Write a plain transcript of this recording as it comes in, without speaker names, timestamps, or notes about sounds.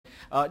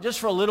just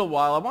for a little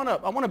while, I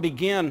want to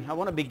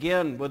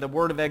begin with a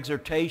word of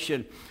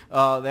exhortation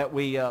that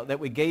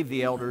we gave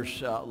the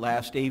elders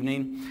last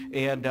evening.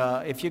 And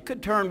if you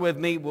could turn with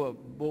me, we'll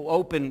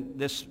open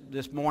this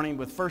morning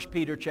with 1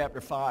 Peter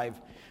chapter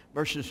 5,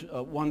 verses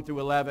 1 through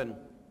 11. It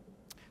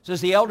says,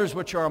 "The elders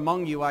which are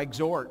among you I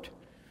exhort,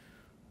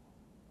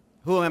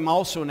 who am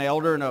also an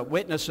elder and a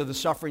witness of the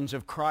sufferings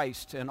of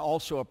Christ, and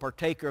also a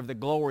partaker of the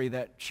glory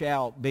that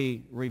shall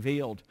be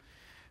revealed.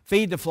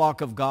 Feed the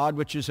flock of God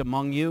which is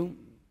among you,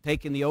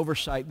 taking the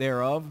oversight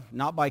thereof,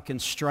 not by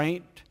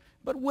constraint,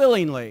 but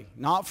willingly,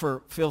 not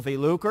for filthy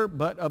lucre,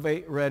 but of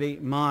a ready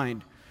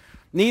mind.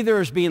 Neither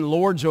as being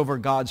lords over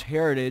God's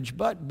heritage,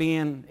 but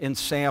being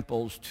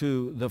ensamples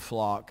to the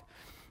flock.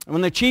 And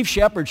when the chief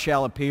shepherd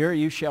shall appear,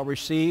 you shall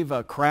receive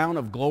a crown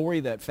of glory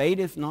that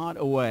fadeth not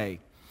away.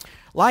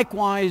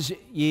 Likewise,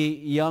 ye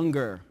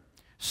younger,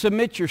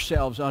 submit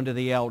yourselves unto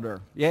the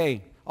elder.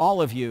 Yea,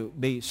 all of you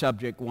be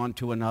subject one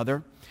to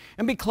another.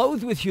 And be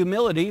clothed with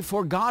humility,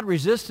 for God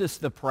resisteth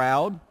the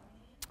proud,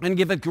 and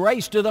giveth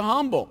grace to the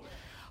humble.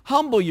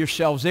 Humble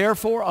yourselves,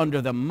 therefore,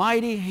 under the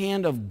mighty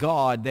hand of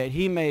God, that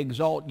he may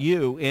exalt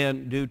you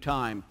in due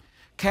time,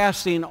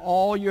 casting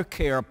all your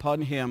care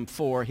upon him,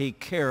 for he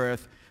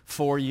careth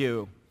for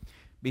you.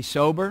 Be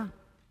sober,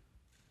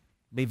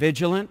 be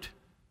vigilant,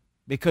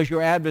 because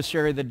your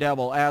adversary the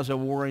devil, as a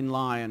roaring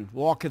lion,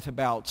 walketh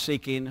about,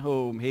 seeking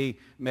whom he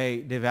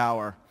may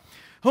devour.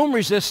 Whom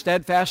resist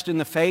steadfast in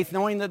the faith,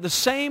 knowing that the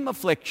same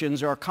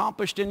afflictions are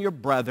accomplished in your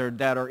brethren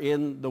that are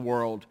in the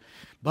world.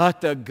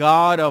 But the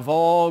God of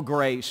all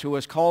grace, who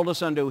has called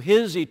us unto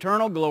his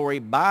eternal glory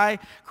by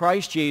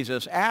Christ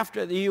Jesus,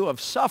 after that you have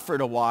suffered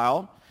a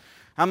while."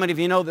 How many of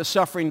you know that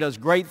suffering does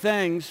great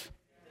things?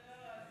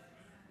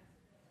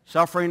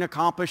 Suffering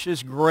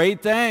accomplishes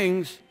great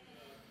things.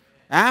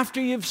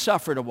 After you've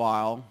suffered a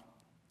while,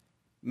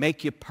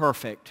 make you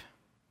perfect.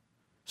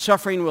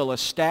 Suffering will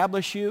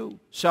establish you,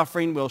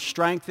 suffering will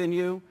strengthen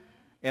you,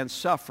 and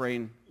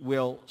suffering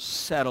will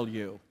settle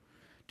you.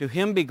 To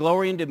him be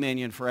glory and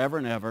dominion forever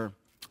and ever.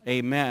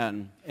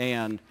 Amen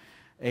and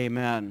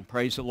amen.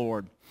 Praise the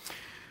Lord.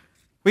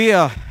 We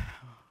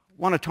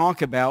want to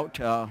talk about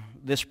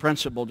this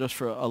principle just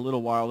for a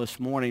little while this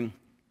morning.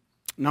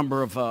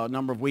 Number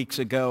of weeks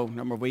ago,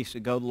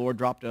 the Lord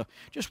dropped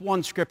just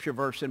one scripture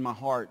verse in my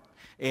heart.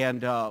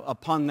 And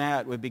upon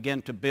that, we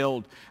begin to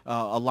build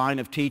a line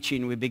of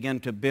teaching. We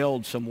begin to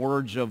build some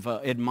words of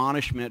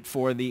admonishment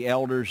for the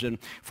elders and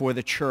for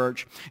the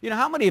church. You know,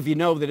 how many of you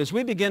know that as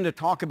we begin to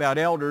talk about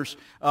elders,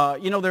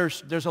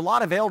 there's a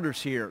lot of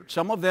elders here.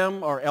 Some of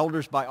them are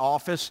elders by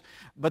office,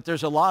 but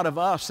there's a lot of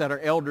us that are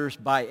elders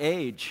by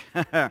age.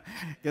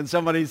 Can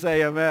somebody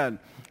say amen?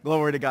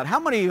 Glory to God.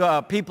 How many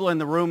people in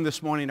the room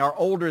this morning are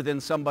older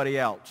than somebody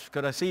else?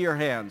 Could I see your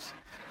hands?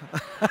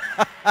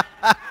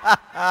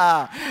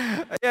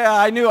 Yeah,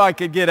 I knew I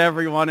could get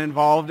everyone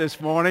involved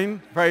this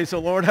morning. Praise the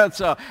Lord.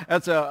 That's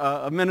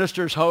a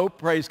minister's hope.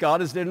 Praise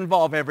God, is to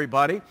involve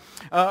everybody.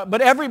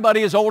 But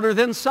everybody is older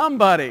than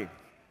somebody.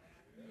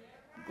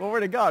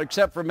 Glory to God,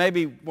 except for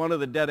maybe one of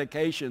the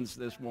dedications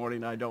this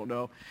morning, I don't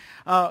know.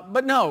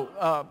 But no,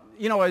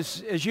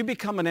 as you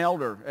become an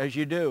elder, as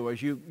you do,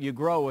 as you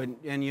grow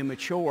and you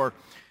mature,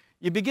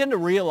 you begin to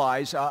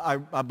realize,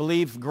 I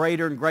believe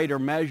greater and greater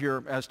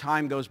measure as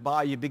time goes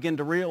by, you begin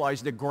to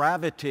realize the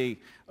gravity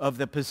of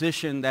the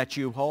position that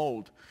you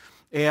hold.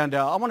 And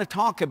I want to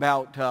talk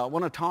about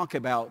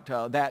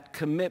that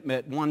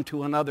commitment one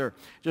to another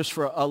just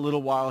for a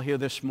little while here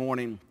this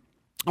morning.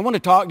 I want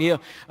to talk to you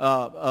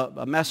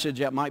a message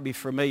that might be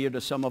familiar to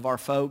some of our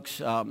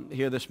folks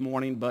here this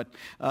morning, but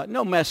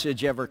no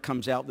message ever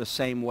comes out the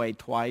same way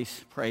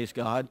twice, praise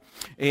God.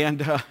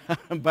 And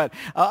but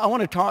I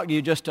want to talk to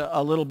you just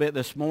a little bit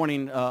this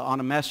morning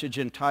on a message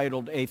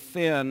entitled "A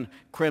Thin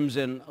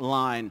Crimson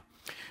Line."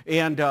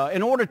 And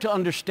in order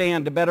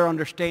to better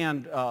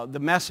understand the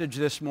message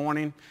this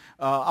morning,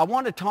 I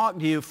want to talk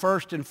to you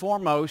first and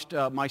foremost.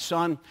 My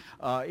son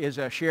is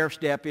a sheriff's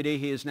deputy.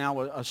 He is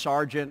now a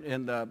sergeant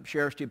in the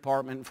sheriff's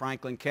department in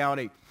Franklin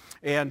County.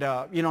 And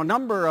a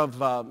number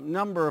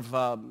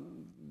of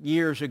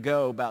years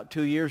ago, about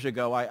 2 years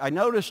ago, I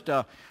noticed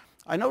that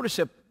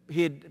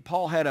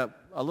Paul had a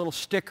little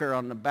sticker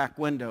on the back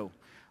window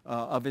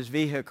of his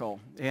vehicle,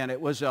 and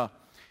it was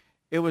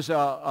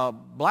a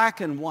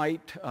black and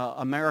white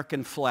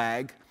American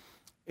flag.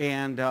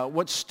 And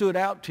what stood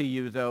out to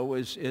you, though,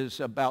 is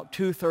about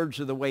 2/3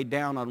 of the way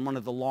down on one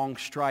of the long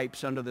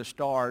stripes under the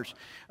stars,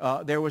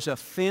 there was a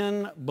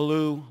thin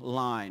blue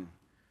line,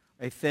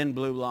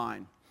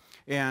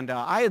 And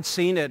I had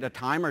seen it a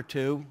time or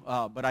two,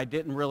 but I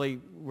didn't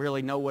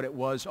really know what it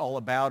was all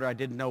about, or I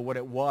didn't know what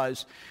it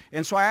was.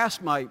 And so I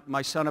asked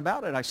my son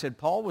about it. I said,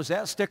 "Paul, was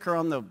that sticker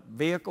on the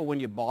vehicle when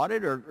you bought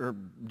it, or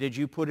did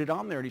you put it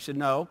on there?" And he said,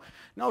 No,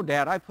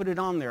 Dad, I put it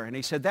on there." And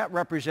he said, "That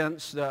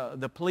represents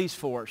the police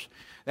force.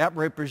 That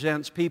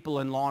represents people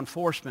in law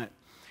enforcement."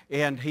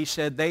 And he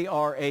said they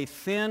are a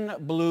thin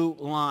blue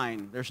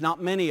line. There's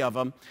not many of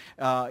them.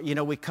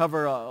 We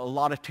cover a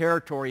lot of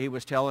territory, he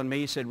was telling me.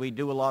 He said we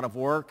do a lot of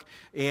work,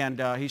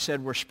 and he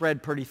said we're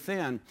spread pretty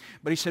thin.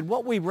 But he said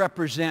what we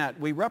represent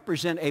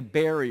a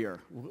barrier.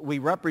 We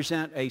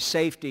represent a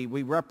safety.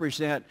 We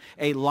represent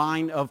a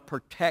line of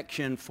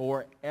protection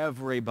for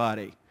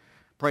everybody.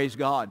 Praise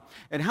God.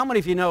 And how many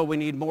of you know we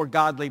need more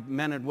godly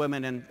men and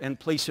women in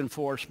police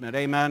enforcement?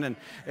 Amen.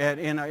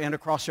 And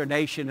across our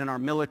nation, in our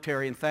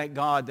military. And thank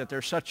God that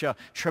there's such a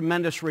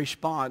tremendous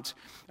response.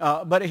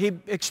 But he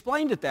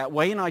explained it that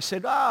way. And I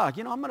said, I'm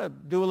going to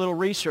do a little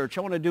research.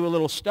 I want to do a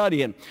little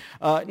studying.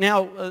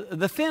 Now,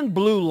 the thin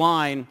blue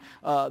line,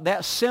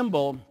 that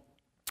symbol,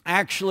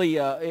 actually,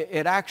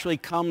 it actually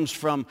comes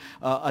from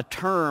a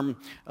term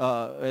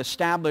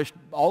established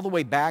all the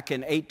way back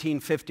in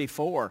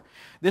 1854.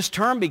 This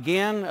term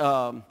began,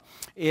 and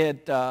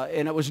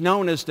it was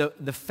known as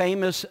the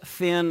famous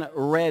thin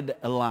red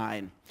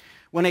line.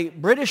 When a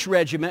British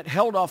regiment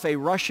held off a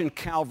Russian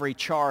cavalry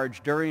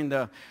charge during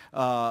the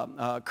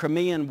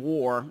Crimean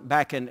War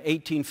back in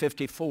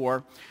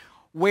 1854,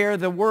 where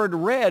the word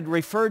red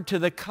referred to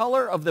the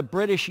color of the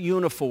British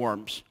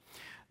uniforms.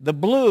 The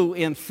blue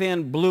in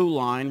thin blue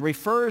line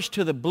refers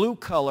to the blue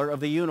color of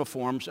the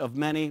uniforms of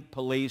many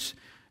police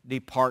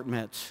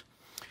departments.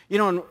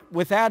 And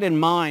with that in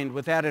mind,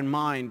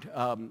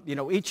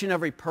 each and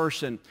every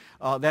person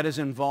that is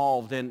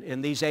involved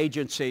in these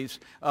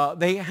agencies,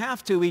 they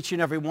have to, each and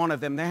every one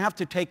of them, they have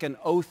to take an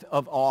oath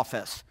of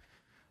office.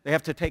 They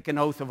have to take an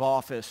oath of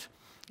office.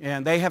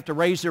 And they have to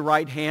raise their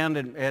right hand,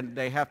 and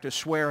they have to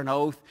swear an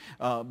oath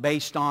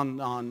based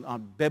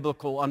on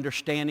biblical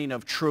understanding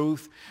of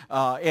truth.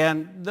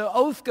 And the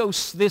oath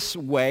goes this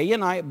way,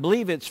 and I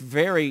believe it's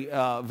very,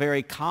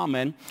 very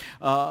common.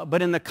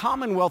 But in the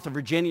Commonwealth of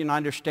Virginia, and I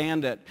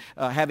understand that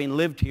having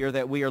lived here,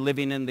 that we are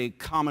living in the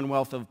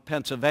Commonwealth of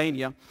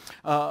Pennsylvania.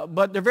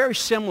 But they're very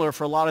similar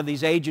for a lot of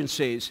these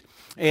agencies.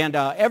 And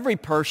every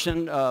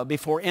person,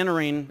 before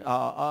entering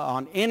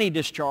on any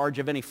discharge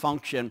of any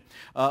function,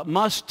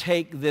 must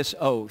take this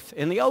oath.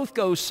 And the oath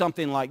goes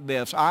something like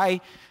this.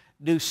 I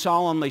do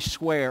solemnly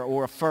swear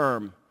or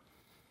affirm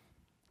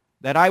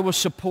that I will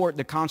support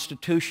the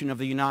Constitution of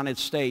the United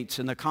States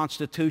and the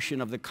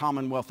Constitution of the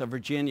Commonwealth of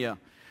Virginia,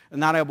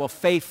 and that I will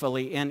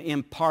faithfully and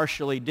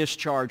impartially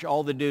discharge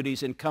all the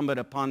duties incumbent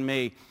upon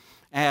me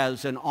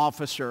as an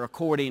officer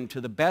according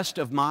to the best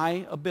of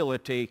my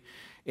ability.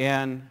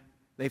 And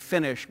they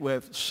finish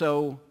with,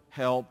 so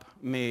help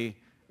me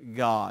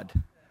God.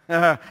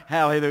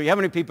 Hallelujah. How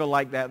many people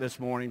like that this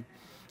morning?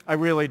 I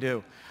really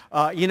do.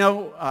 The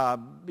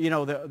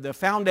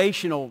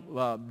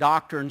foundational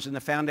doctrines and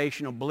the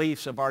foundational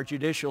beliefs of our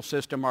judicial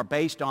system are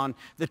based on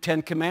the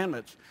Ten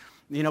Commandments.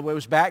 It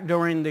was back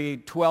during the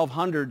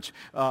 1200s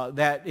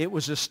that it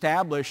was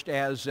established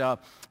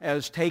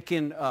as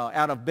taken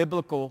out of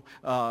biblical,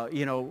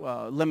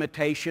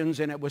 limitations,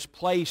 and it was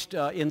placed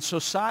in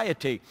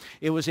society.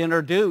 It was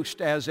introduced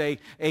as a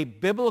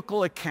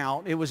biblical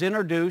account. It was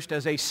introduced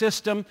as a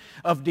system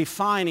of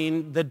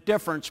defining the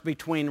difference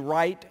between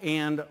right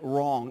and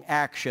wrong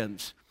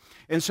actions.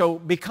 And so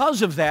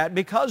because of that,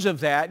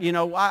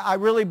 I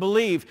really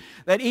believe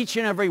that each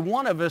and every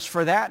one of us,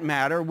 for that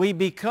matter, we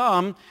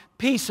become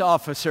peace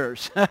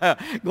officers.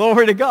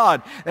 Glory to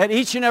God. That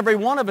each and every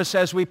one of us,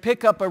 as we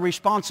pick up a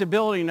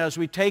responsibility and as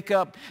we take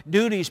up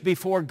duties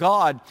before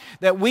God,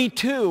 that we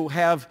too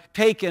have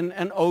taken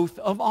an oath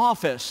of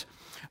office.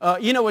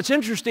 It's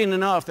interesting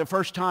enough, the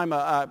first time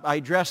I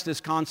addressed this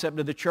concept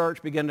to the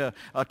church, began to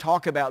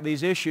talk about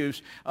these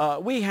issues,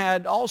 we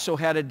had also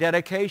had a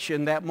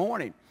dedication that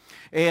morning.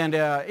 And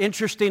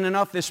interesting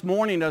enough, this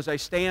morning as I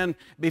stand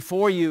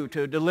before you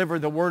to deliver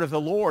the word of the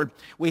Lord,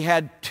 we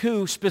had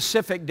two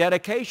specific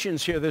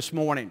dedications here this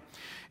morning.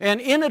 And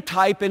in a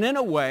type and in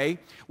a way,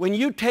 when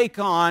you take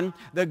on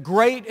the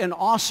great and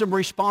awesome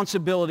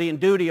responsibility and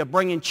duty of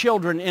bringing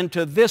children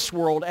into this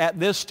world at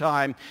this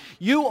time,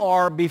 you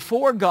are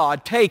before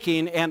God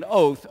taking an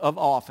oath of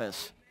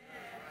office.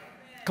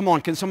 Come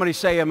on, can somebody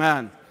say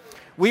amen?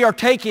 We are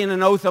taking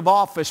an oath of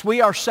office.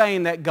 We are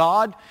saying that,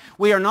 God,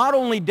 we are not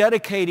only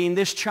dedicating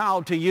this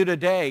child to you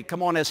today,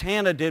 come on, as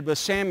Hannah did with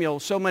Samuel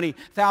so many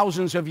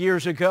thousands of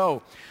years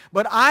ago,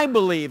 but I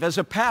believe as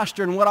a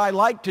pastor, and what I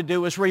like to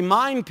do is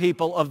remind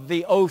people of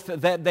the oath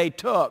that they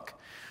took.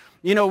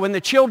 When the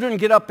children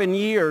get up in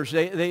years,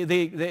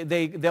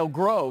 they'll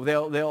grow,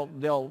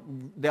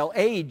 they'll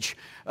age.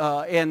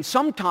 And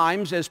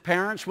sometimes as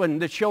parents, when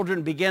the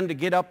children begin to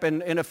get up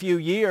in a few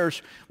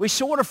years, we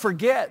sort of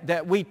forget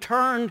that we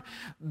turned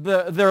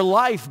their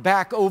life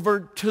back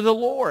over to the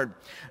Lord.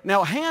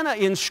 Now, Hannah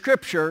in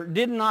Scripture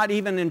did not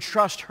even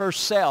entrust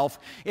herself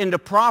into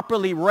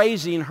properly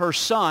raising her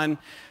son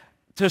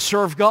to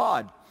serve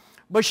God.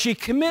 But she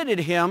committed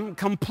him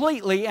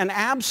completely and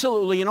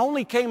absolutely, and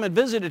only came and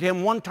visited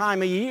him one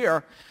time a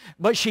year.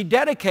 But she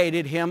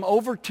dedicated him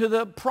over to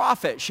the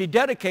prophet. She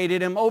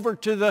dedicated him over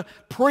to the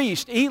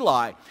priest,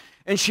 Eli.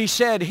 And she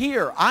said,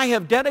 here, I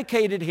have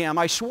dedicated him.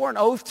 I swore an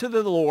oath to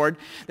the Lord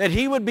that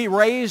he would be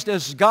raised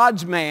as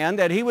God's man,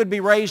 that he would be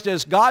raised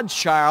as God's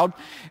child.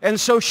 And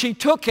so she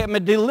took him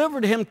and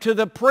delivered him to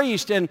the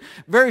priest and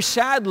very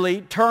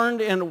sadly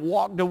turned and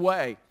walked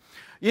away.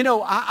 You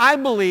know, I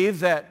believe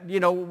that, you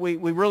know, we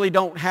really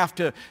don't have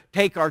to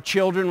take our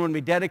children when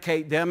we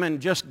dedicate them and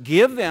just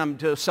give them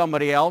to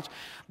somebody else.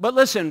 But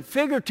listen,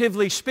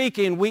 figuratively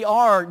speaking, we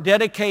are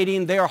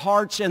dedicating their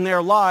hearts and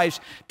their lives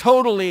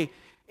totally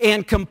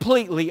and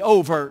completely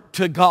over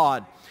to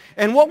God.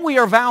 And what we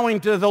are vowing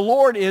to the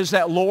Lord is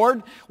that,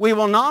 Lord, we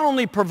will not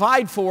only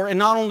provide for and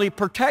not only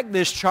protect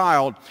this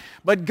child,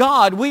 but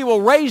God, we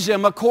will raise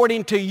him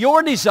according to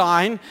your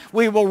design.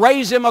 We will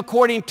raise him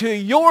according to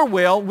your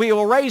will. We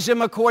will raise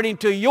him according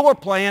to your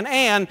plan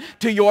and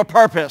to your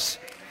purpose.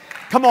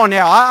 Come on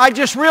now. I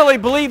just really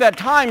believe at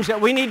times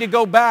that we need to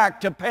go back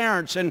to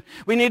parents and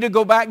we need to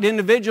go back to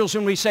individuals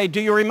and we say,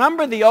 do you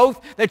remember the oath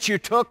that you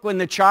took when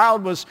the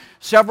child was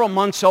several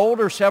months old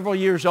or several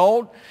years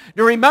old?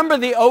 Do you remember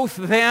the oath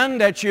then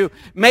that you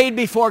made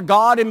before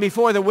God and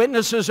before the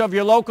witnesses of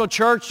your local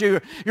church? You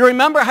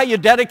remember how you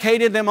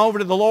dedicated them over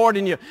to the Lord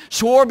and you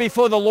swore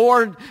before the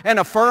Lord and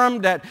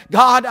affirmed that,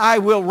 God, I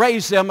will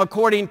raise them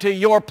according to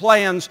your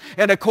plans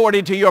and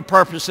according to your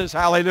purposes.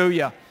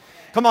 Hallelujah.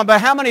 Come on,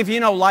 but how many of you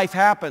know life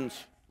happens?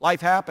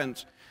 Life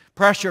happens.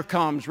 Pressure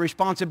comes,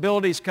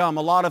 responsibilities come.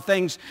 A lot of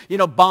things, you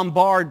know,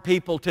 bombard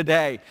people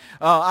today.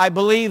 I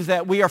believe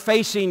that we are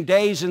facing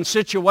days and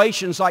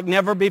situations like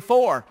never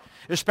before,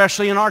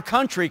 especially in our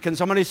country. Can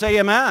somebody say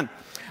amen?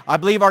 I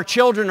believe our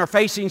children are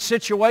facing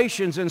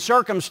situations and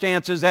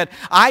circumstances that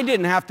I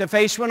didn't have to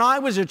face when I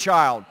was a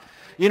child.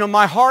 You know,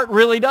 my heart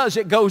really does.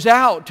 It goes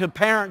out to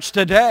parents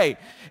today.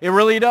 It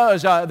really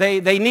does.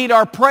 They need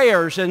our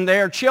prayers and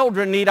their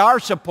children need our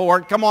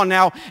support. Come on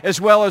now,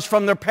 as well as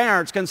from their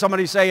parents. Can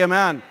somebody say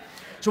amen?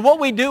 So what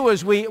we do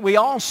is we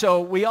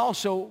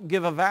also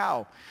give a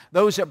vow.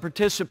 Those that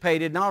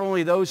participated, not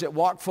only those that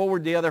walked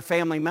forward, the other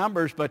family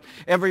members, but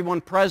everyone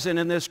present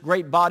in this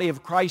great body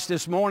of Christ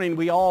this morning,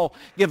 we all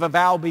give a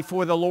vow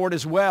before the Lord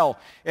as well.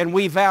 And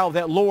we vow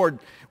that, Lord,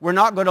 we're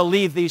not going to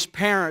leave these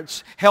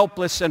parents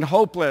helpless and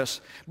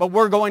hopeless, but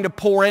we're going to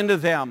pour into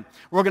them.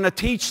 We're going to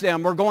teach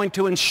them. We're going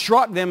to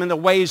instruct them in the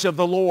ways of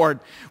the Lord.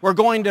 We're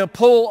going to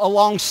pull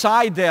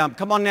alongside them.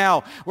 Come on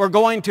now. We're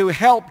going to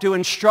help to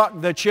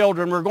instruct the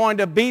children. We're going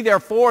to be there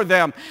for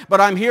them. But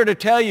I'm here to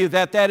tell you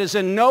that that is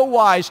in no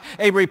wise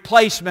a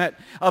replacement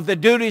of the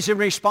duties and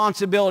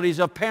responsibilities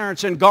of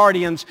parents and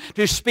guardians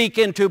to speak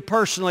into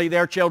personally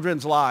their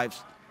children's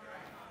lives.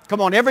 Come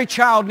on, every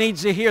child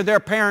needs to hear their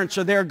parents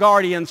or their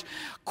guardians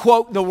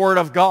quote the Word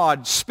of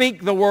God,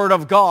 speak the Word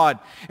of God.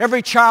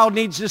 Every child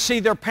needs to see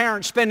their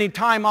parents spending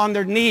time on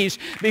their knees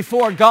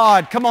before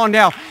God. Come on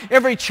now.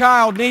 Every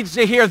child needs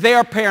to hear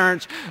their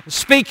parents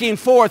speaking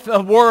forth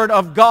the Word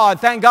of God.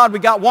 Thank God we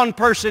got one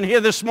person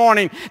here this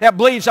morning that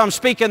believes I'm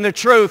speaking the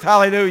truth.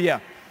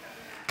 Hallelujah.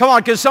 Come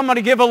on, can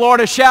somebody give the Lord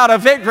a shout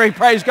of victory,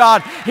 praise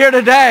God, here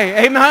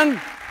today.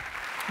 Amen.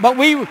 But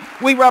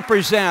we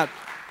represent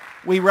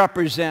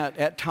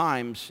at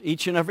times,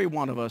 each and every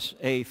one of us,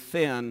 a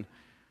thin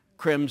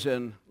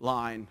crimson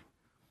line.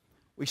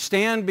 We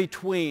stand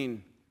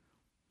between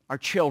our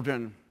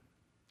children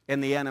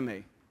and the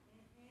enemy.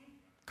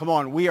 Come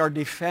on, we are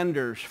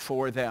defenders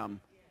for them.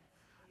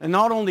 And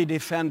not only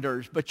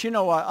defenders, but you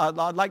know,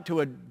 I'd like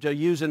to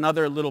use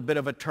another little bit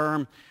of a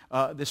term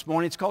this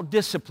morning. It's called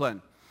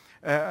discipline.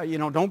 You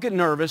know, don't get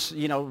nervous.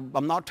 You know,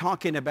 I'm not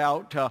talking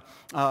about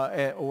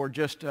or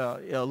just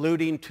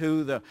alluding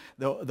to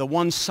the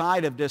one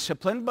side of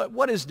discipline. But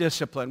what is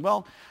discipline?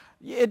 Well,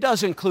 it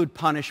does include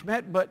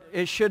punishment, but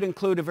it should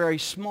include a very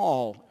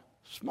small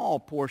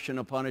portion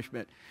of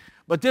punishment.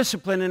 But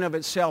discipline in of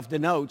itself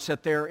denotes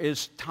that there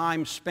is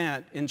time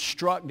spent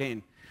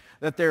instructing,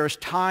 that there is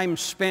time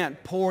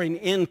spent pouring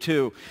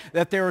into,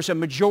 that there is a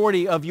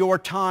majority of your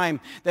time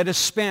that is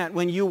spent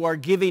when you are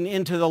giving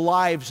into the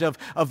lives of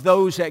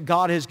those that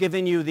God has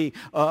given you the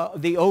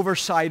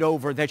oversight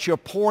over, that you're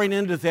pouring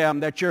into them,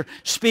 that you're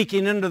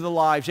speaking into the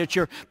lives, that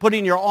you're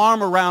putting your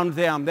arm around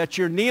them, that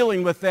you're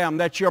kneeling with them,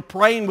 that you're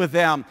praying with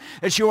them,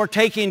 that you are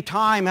taking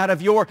time out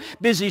of your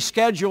busy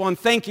schedule and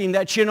thinking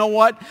that, you know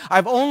what,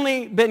 I've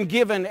only been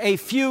given a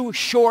few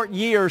short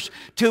years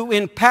to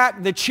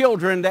impact the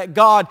children that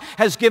God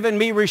has given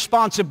me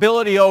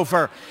responsibility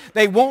over.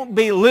 They won't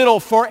be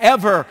little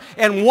forever,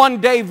 and one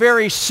day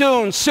very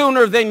soon,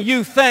 sooner than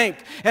you think.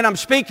 And I'm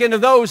speaking to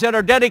those that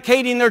are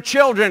dedicating their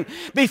children.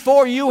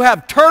 Before you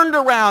have turned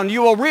around,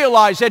 you will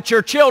realize that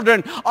your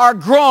children are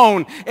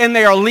grown and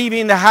they are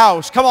leaving the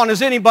house. Come on,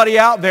 is anybody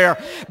out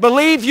there?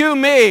 Believe you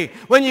me,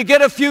 when you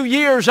get a few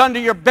years under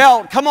your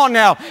belt, come on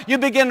now, you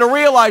begin to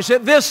realize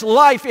that this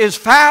life is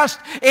fast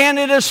and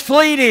it is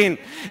fleeting.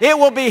 It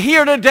will be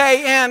here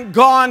today and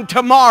gone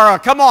tomorrow.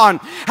 Come on.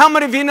 How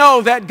many of you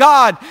know that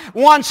God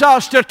wants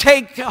us to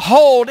take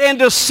hold and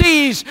to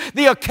seize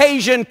the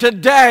occasion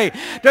today,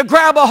 to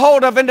grab a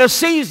hold of and to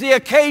seize the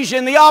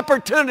occasion, the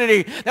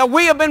opportunity that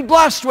we have been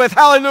blessed with,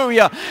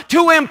 hallelujah,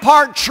 to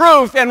impart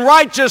truth and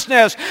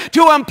righteousness,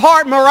 to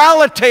impart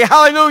morality,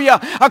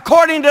 hallelujah,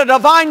 according to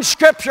divine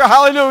scripture,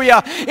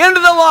 hallelujah, into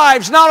the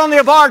lives not only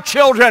of our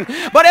children,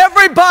 but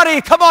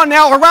everybody, come on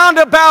now, around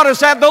about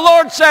us, that the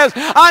Lord says,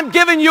 I'm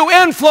giving you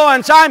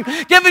influence, I'm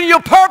giving you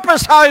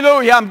purpose,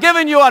 hallelujah, I'm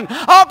giving you an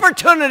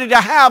opportunity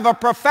to have a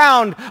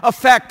profound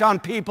effect on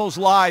people's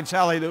lives,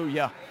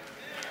 hallelujah.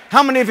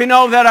 How many of you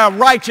know that a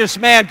righteous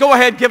man, go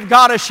ahead, give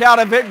God a shout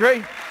of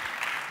victory.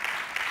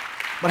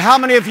 But how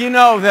many of you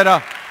know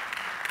that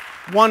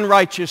one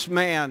righteous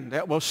man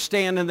that will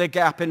stand in the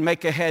gap and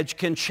make a hedge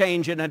can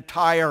change an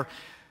entire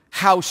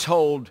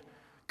household,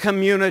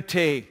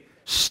 community,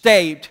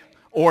 state,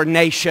 or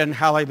nation,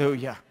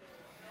 hallelujah.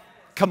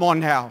 Come on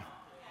now.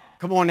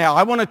 Come on now.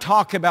 I want to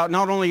talk about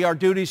not only our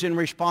duties and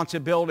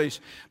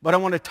responsibilities, but I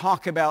want to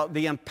talk about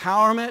the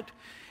empowerment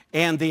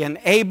and the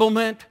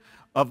enablement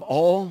of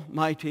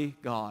Almighty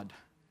God.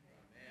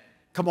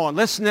 Come on,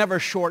 let's never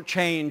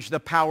shortchange the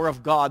power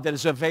of God that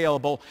is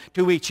available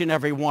to each and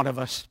every one of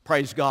us.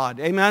 Praise God.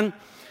 Amen?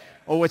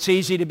 Oh, it's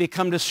easy to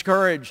become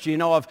discouraged. You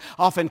know, I've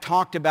often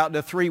talked about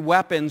the three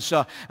weapons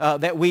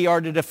that we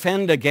are to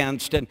defend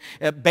against. And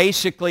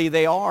basically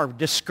they are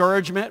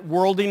discouragement,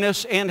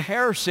 worldliness, and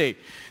heresy.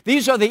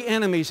 These are the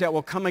enemies that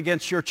will come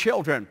against your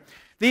children.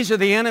 These are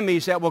the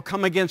enemies that will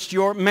come against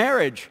your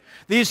marriage.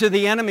 These are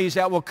the enemies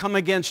that will come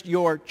against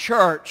your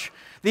church.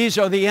 These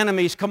are the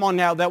enemies, come on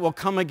now, that will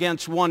come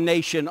against one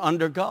nation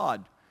under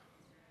God.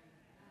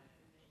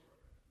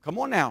 Come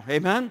on now,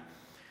 amen?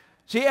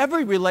 See,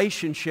 every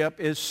relationship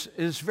is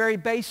very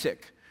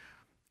basic.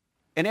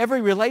 In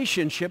every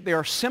relationship, there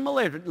are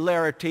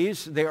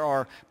similarities, there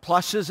are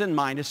pluses and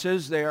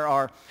minuses, there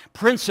are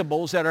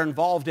principles that are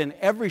involved in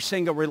every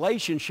single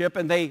relationship,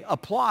 and they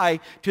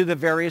apply to the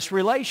various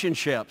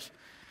relationships.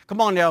 Come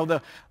on now,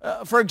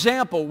 for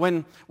example,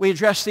 when we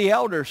address the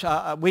elders,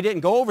 we didn't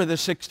go over the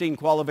 16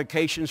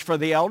 qualifications for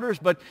the elders,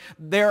 but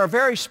there are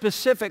very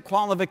specific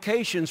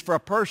qualifications for a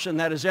person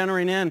that is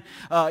entering in,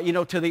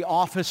 to the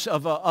office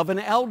of an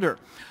elder.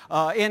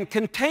 And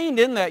contained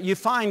in that, you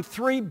find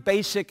three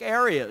basic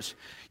areas.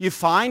 You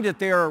find that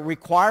there are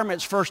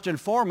requirements, first and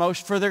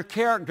foremost, for their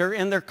character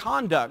and their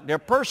conduct, their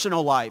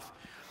personal life.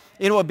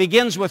 You know, it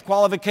begins with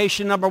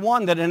qualification number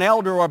one, that an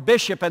elder or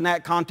bishop in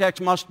that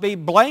context must be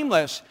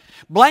blameless.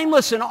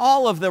 Blameless in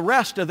all of the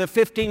rest of the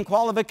 15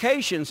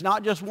 qualifications,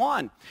 not just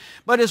one.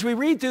 But as we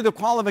read through the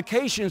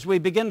qualifications, we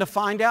begin to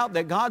find out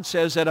that God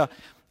says that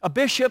a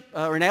bishop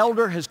or an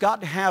elder has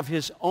got to have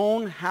his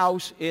own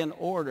house in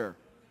order.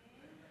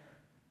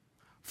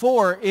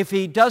 For if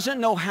he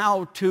doesn't know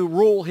how to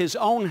rule his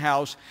own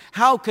house,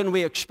 how can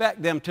we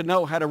expect them to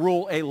know how to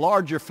rule a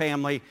larger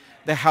family,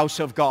 the house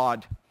of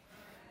God?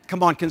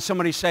 Come on, can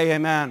somebody say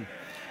amen?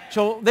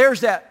 So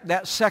there's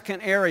that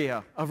second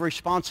area of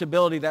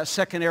responsibility, that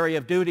second area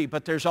of duty,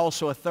 but there's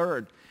also a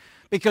third.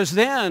 Because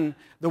then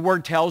the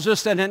word tells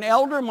us that an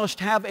elder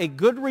must have a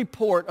good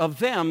report of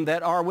them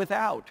that are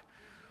without.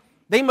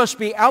 They must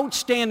be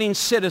outstanding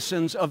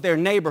citizens of their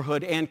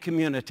neighborhood and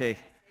community.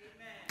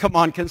 Come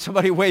on, can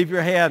somebody wave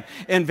your hand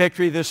in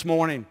victory this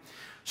morning?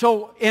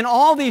 So in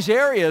all these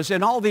areas,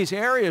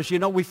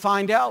 we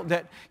find out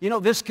that,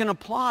 this can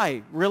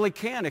apply, really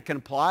can. It can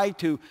apply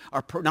to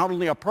not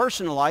only our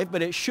personal life,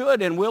 but it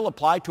should and will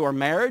apply to our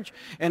marriage,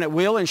 and it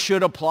will and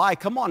should apply,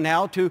 come on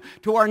now, to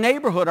our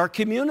neighborhood, our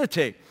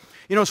community.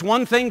 You know, it's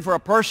one thing for a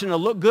person to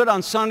look good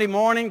on Sunday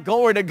morning.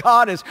 Glory to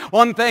God is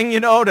one thing,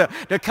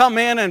 to come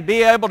in and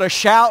be able to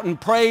shout and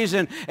praise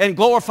and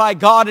glorify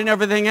God and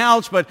everything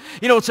else. But,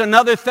 it's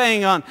another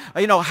thing on,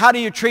 how do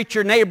you treat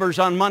your neighbors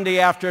on Monday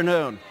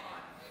afternoon?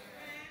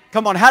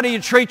 Come on, how do you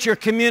treat your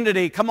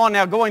community? Come on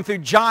now, going through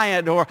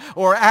Giant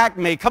or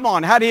Acme. Come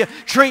on, how do you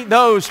treat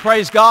those,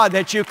 praise God,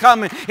 that you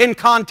come in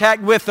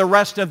contact with the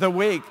rest of the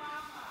week?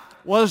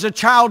 Well, as a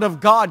child of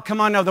God,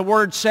 come on now, the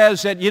Word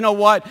says that, you know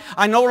what,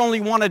 I not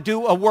only want to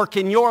do a work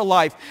in your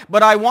life,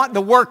 but I want the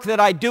work that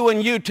I do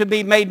in you to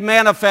be made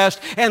manifest,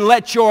 and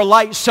let your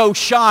light so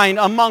shine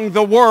among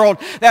the world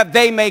that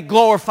they may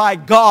glorify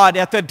God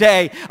at the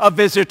day of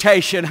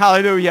visitation.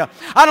 Hallelujah.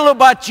 I don't know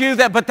about you,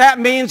 but that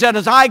means that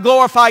as I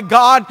glorify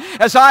God,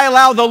 as I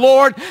allow the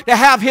Lord to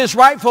have His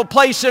rightful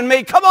place in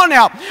me, come on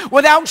now,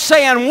 without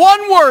saying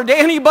one word to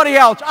anybody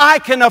else, I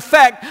can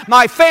affect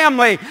my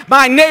family,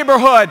 my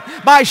neighborhood,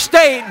 my state,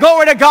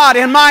 glory to God,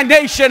 in my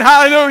nation,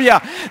 hallelujah,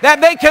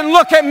 that they can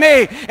look at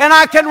me and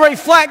I can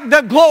reflect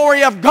the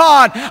glory of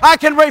God. I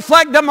can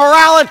reflect the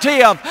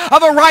morality of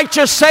a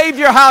righteous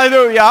Savior,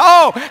 hallelujah.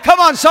 Oh, come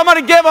on,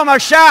 somebody give them a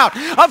shout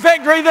of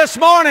victory this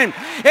morning.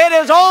 It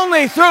is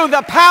only through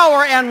the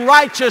power and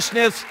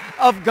righteousness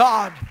of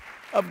God.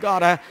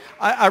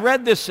 I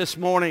read this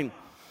morning,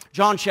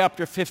 John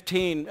chapter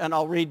 15, and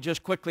I'll read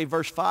just quickly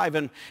verse 5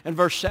 and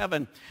verse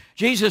 7.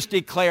 Jesus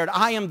declared,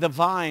 I am the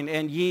vine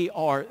and ye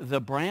are the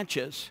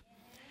branches.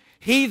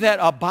 He that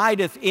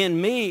abideth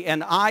in me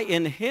and I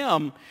in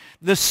him,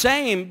 the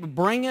same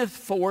bringeth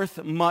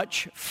forth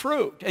much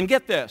fruit. And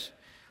get this.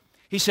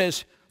 He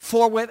says,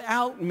 for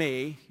without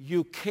me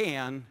you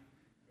can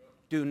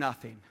do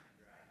nothing.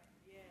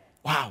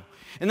 Wow.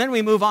 And then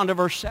we move on to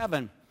verse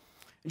 7.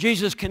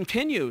 Jesus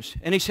continues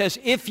and he says,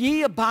 if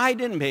ye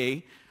abide in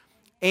me,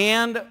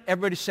 and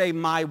everybody say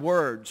my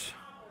words.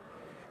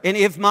 And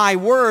if my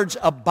words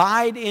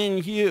abide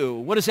in you,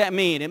 what does that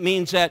mean? It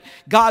means that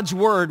God's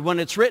word, when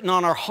it's written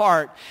on our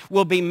heart,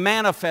 will be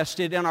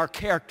manifested in our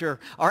character,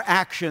 our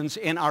actions,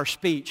 in our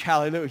speech.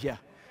 Hallelujah.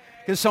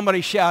 Can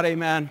somebody shout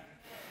amen?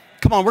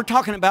 Come on, we're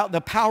talking about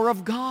the power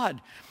of God.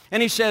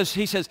 And he says,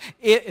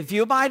 if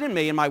you abide in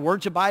me and my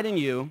words abide in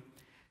you,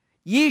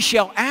 ye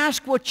shall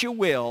ask what you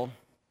will.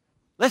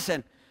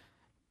 Listen,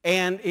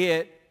 and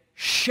it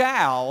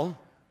shall,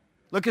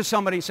 look at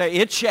somebody and say,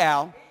 it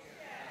shall.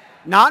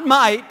 Not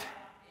might,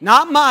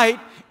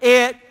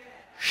 it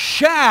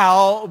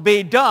shall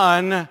be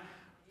done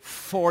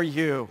for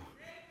you.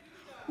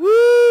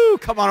 Woo!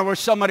 Come on, over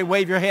somebody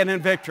wave your hand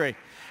in victory.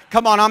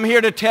 Come on, I'm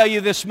here to tell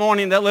you this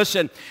morning that,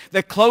 listen,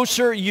 the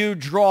closer you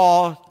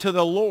draw to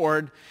the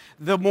Lord,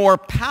 the more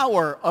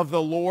power of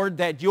the Lord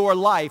that your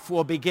life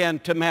will begin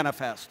to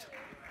manifest.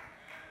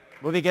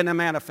 Will begin to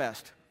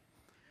manifest.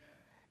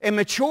 And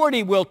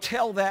maturity will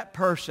tell that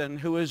person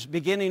who is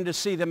beginning to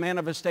see the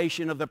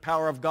manifestation of the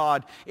power of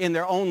God in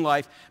their own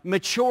life,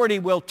 maturity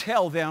will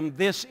tell them,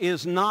 this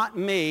is not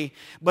me,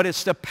 but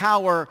it's the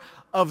power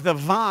of the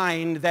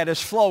vine that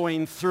is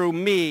flowing through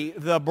me,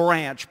 the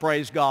branch.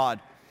 Praise God.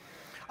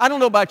 I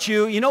don't know about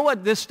you. You know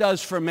what this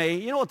does for me?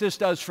 You know what this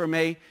does for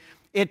me?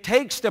 It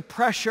takes the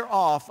pressure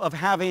off of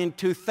having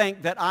to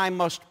think that I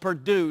must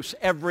produce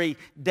every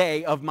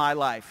day of my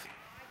life.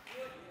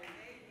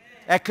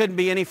 That couldn't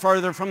be any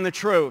further from the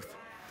truth.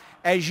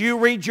 As you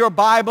read your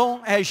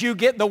Bible, as you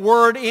get the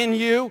Word in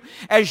you,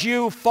 as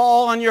you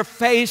fall on your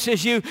face,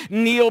 as you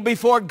kneel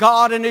before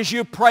God, and as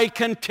you pray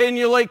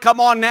continually, come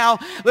on now,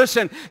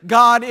 listen,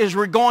 God is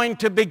going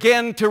to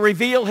begin to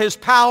reveal His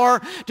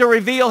power, to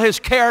reveal His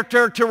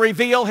character, to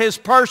reveal His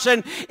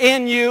person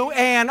in you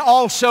and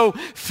also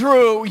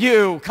through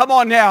you. Come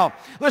on now.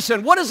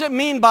 Listen, what does it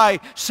mean by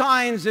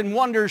signs and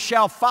wonders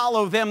shall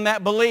follow them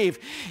that believe?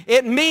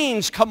 It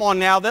means, come on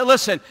now, that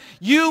listen,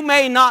 you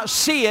may not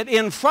see it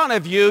in front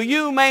of you,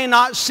 you may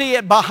not see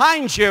it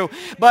behind you,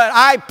 but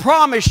I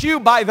promise you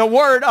by the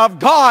word of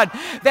God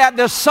that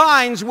the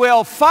signs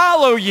will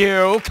follow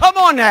you. Come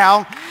on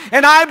now.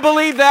 And I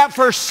believe that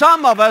for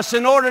some of us,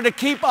 in order to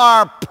keep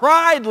our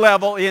pride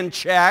level in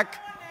check,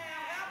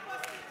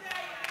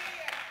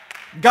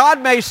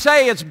 God may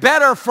say it's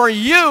better for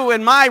you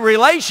in my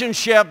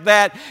relationship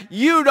that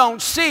you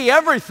don't see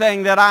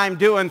everything that I'm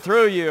doing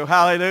through you.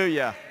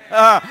 Hallelujah.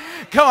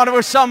 Come on, I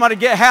wish somebody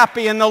get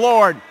happy in the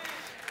Lord.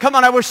 Come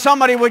on, I wish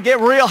somebody would get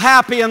real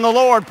happy in the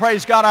Lord.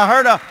 Praise God. I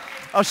heard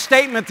a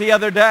statement the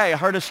other day.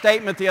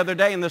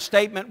 And the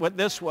statement went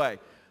this way. It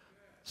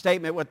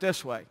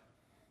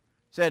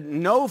said,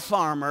 no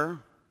farmer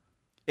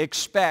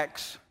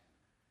expects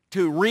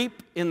to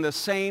reap in the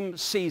same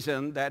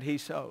season that he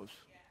sows.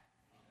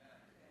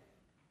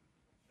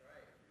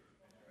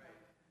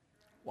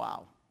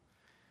 Wow.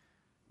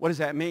 What does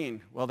that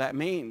mean? Well, that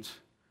means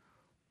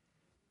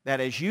that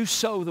as you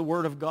sow the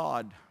Word of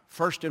God,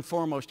 first and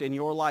foremost in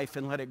your life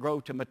and let it grow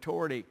to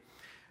maturity,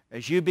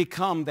 as you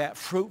become that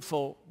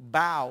fruitful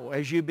bough,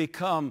 as you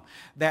become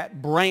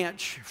that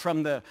branch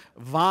from the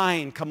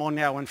vine, come on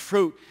now, and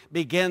fruit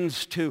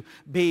begins to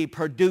be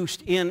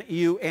produced in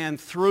you and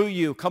through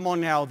you, come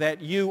on now,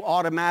 that you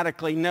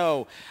automatically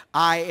know,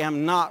 I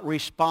am not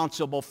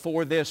responsible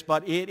for this,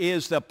 but it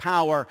is the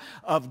power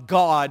of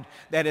God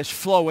that is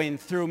flowing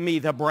through me,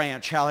 the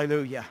branch.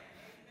 Hallelujah.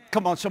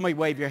 Come on, somebody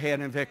wave your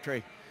hand in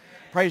victory.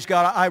 Praise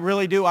God. I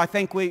really do. I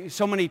think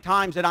so many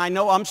times, and I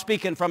know I'm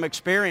speaking from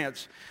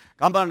experience.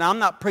 I'm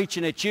not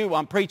preaching at you.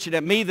 I'm preaching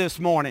at me this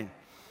morning.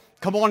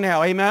 Come on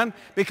now, amen?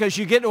 Because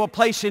you get to a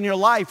place in your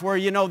life where,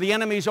 you know, the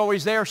enemy's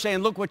always there saying,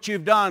 look what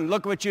you've done,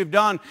 look what you've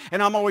done.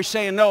 And I'm always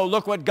saying, no,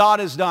 look what God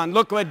has done,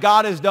 look what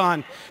God has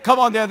done. Come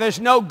on there, there's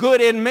no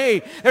good in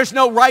me. There's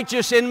no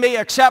righteous in me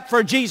except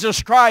for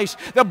Jesus Christ,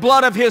 the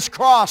blood of His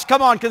cross.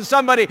 Come on, can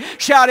somebody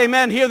shout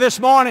amen here this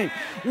morning?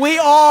 We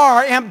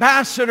are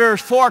ambassadors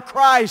for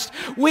Christ.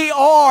 We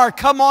are,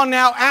 come on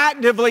now,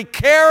 actively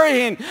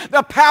carrying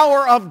the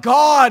power of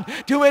God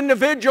to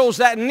individuals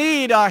that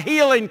need a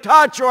healing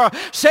touch or a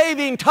saving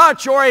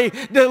touch or a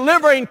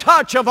delivering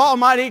touch of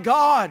Almighty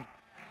God.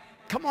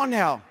 Come on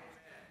now.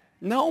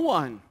 No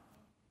one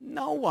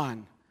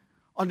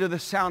under the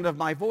sound of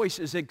my voice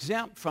is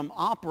exempt from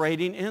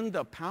operating in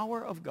the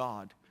power of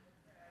God.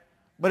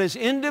 But as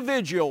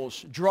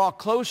individuals draw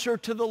closer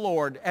to the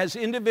Lord, as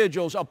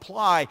individuals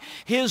apply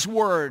His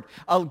Word,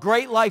 a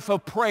great life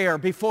of prayer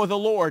before the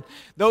Lord,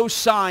 those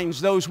signs,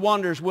 those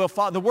wonders will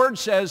follow. The Word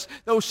says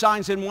those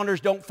signs and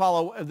wonders don't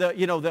follow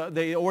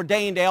the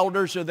ordained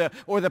elders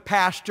or the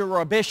pastor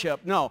or a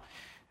bishop. No,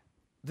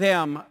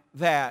 them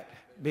that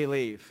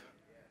believe.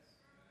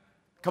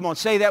 Come on,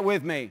 say that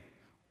with me.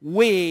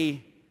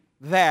 We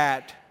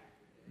that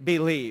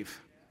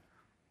believe.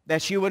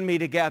 That's you and me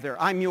together.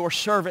 I'm your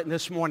servant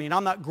this morning.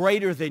 I'm not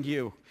greater than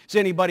you. Is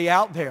anybody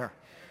out there?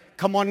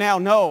 Come on now,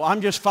 no, I'm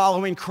just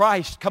following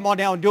Christ. Come on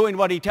now, and doing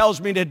what He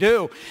tells me to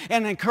do,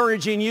 and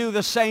encouraging you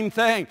the same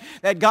thing,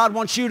 that God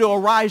wants you to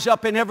arise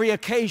up in every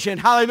occasion.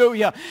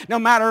 Hallelujah. No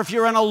matter if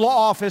you're in a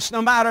law office,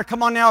 no matter,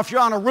 come on now, if you're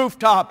on a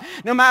rooftop,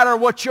 no matter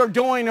what you're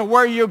doing or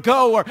where you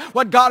go or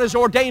what God has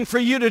ordained for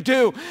you to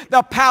do,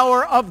 the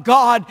power of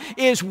God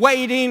is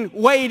waiting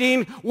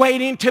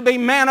to be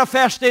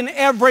manifest in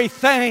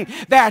everything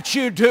that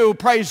you do.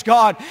 Praise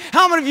God.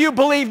 How many of you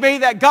believe me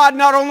that God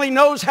not only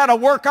knows how to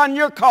work on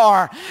your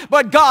car,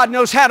 but God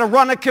knows how to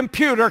run a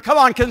computer? Come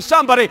on, can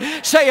somebody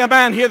say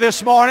amen here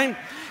this morning?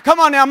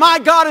 Come on now, my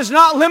God is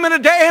not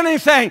limited to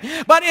anything,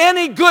 but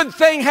any good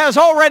thing has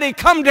already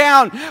come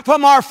down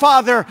from our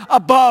Father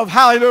above.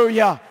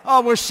 Hallelujah.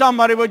 Oh, wish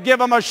somebody would give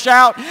Him a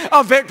shout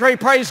of victory.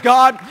 Praise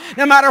God.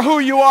 No matter who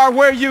you are,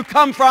 where you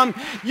come from,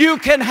 you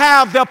can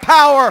have the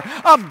power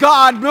of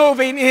God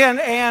moving in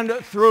and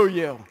through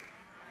you.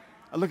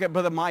 I look at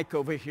Brother Mike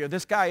over here.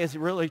 This guy is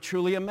really,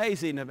 truly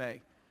amazing to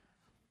me.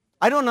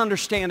 I don't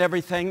understand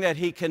everything that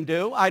he can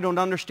do. I don't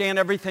understand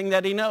everything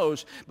that he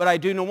knows. But I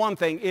do know one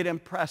thing. It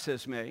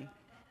impresses me.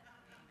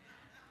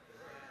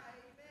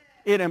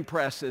 It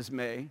impresses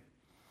me.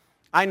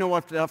 I know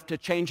enough to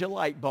change a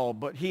light bulb,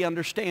 but he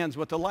understands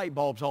what the light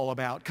bulb's all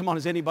about. Come on,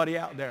 is anybody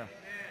out there?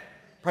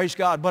 Praise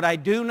God. But I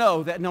do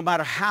know that no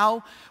matter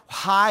how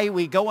high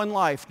we go in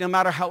life, no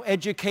matter how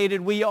educated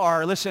we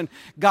are, listen,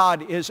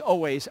 God is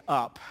always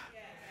up.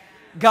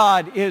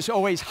 God is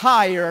always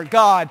higher.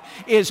 God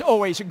is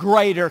always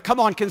greater. Come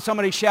on, can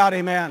somebody shout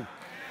amen?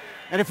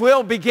 And if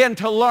we'll begin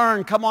to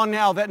learn, come on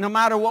now, that no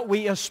matter what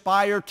we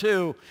aspire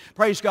to,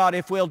 praise God,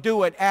 if we'll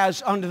do it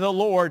as unto the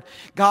Lord,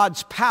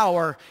 God's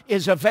power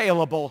is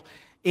available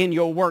in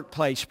your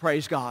workplace.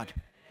 Praise God.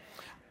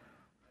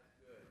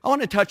 I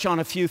want to touch on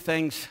a few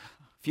things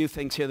here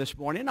this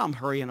morning. I'm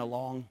hurrying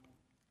along.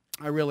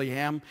 I really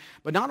am.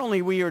 But not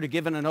only we are to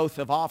give an oath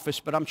of office,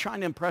 but I'm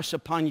trying to impress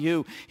upon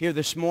you here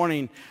this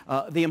morning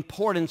the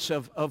importance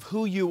of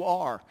who you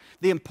are,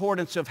 the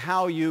importance of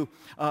how you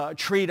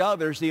treat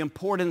others, the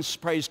importance,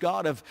 praise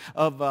God,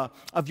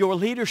 of your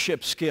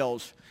leadership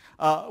skills.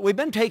 We've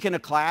been taking a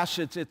class.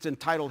 It's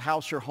entitled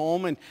House or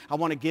Home, and I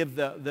want to give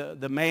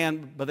the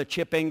man, Brother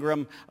Chip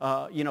Ingram,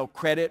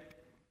 credit.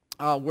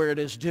 Where it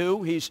is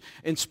due. He's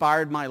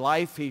inspired my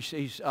life.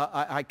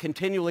 I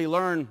continually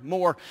learn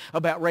more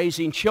about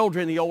raising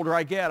children the older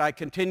I get. I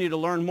continue to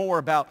learn more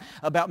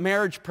about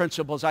marriage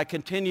principles. I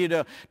continue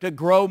to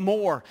grow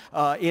more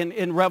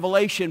in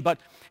Revelation. But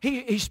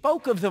he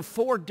spoke of the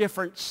 4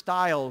 different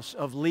styles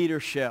of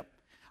leadership.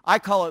 I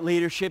call it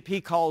leadership.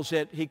 He calls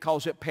it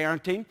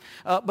parenting.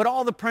 But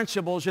all the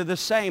principles are the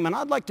same. And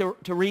I'd like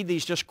to read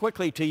these just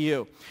quickly to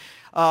you.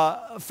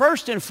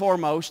 First and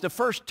foremost, the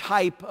first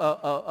type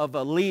of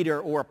a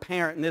leader or a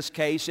parent in this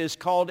case is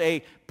called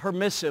a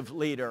permissive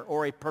leader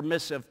or a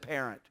permissive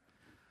parent.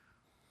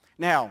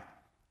 Now,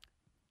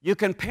 you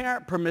can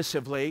parent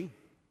permissively,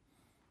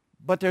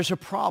 but there's a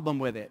problem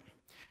with it.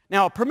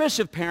 Now, a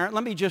permissive parent,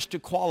 let me just to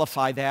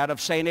qualify that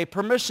of saying a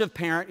permissive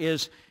parent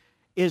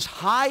is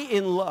high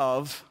in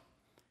love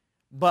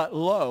but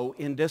low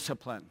in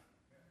discipline.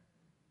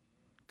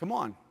 Come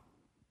on.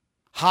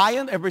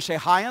 Everybody say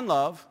high in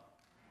love.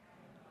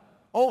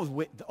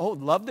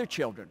 Love their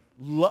children.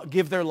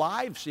 Give their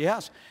lives,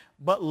 yes.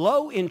 But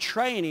low in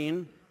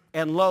training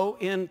and low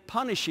in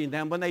punishing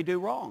them when they do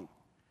wrong.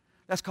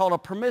 That's called a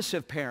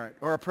permissive parent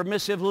or a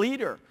permissive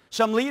leader.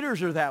 Some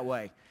leaders are that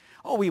way.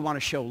 Oh, we want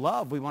to show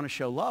love. We want to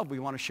show love. We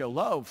want to show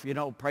love.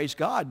 Praise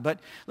God. But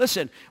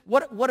listen,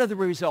 what are the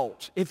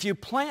results? If you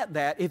plant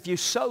that, if you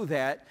sow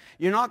that,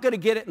 you're not going to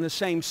get it in the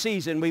same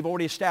season. We've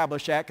already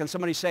established that. Can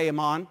somebody say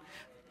amen?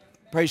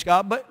 Praise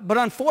God. But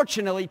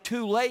unfortunately,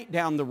 too late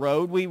down the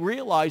road, we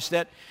realize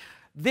that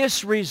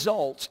this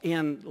results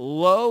in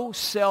low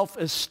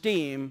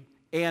self-esteem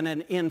and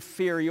an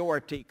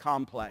inferiority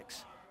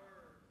complex.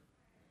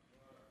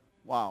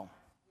 Wow.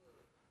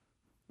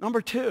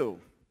 Number 2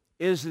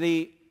 is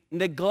the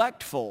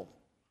neglectful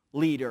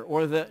leader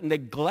or the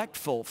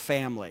neglectful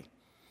family.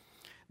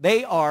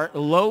 They are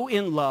low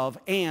in love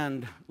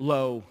and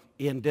low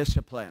in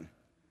discipline.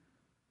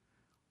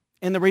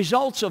 And the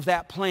results of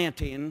that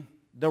planting,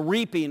 the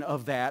reaping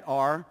of that,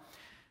 are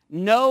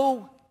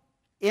no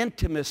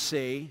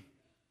intimacy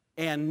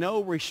and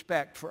no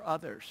respect for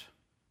others.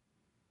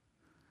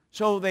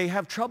 So they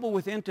have trouble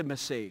with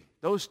intimacy.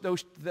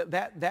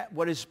 That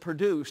what is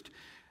produced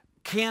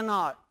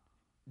cannot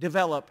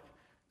develop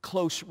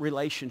close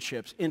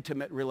relationships,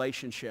 intimate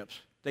relationships.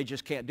 They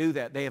just can't do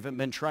that. They haven't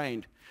been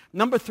trained.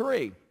 Number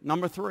three,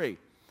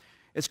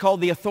 it's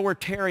called the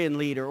authoritarian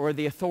leader or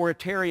the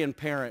authoritarian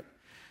parent.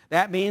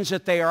 That means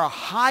that they are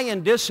high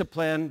in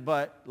discipline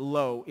but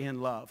low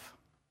in love.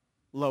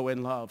 Low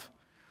in love.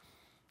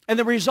 And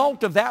the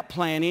result of that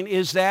planning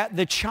is that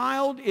the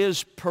child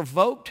is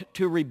provoked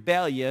to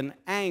rebellion,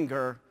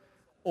 anger,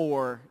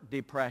 or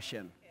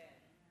depression.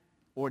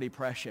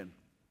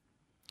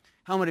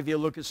 How many of you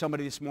look at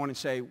somebody this morning and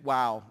say,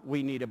 wow,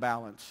 we need a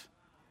balance?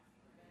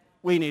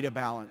 We need a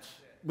balance.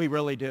 We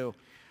really do.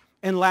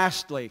 And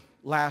lastly,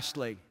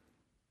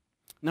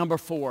 number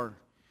 4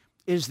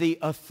 is the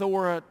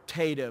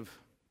authoritative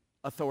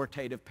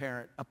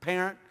parent. A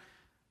parent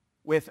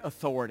with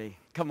authority.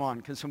 Come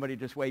on, can somebody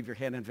just wave your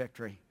hand in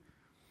victory?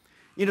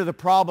 You know, the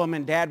problem,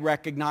 and Dad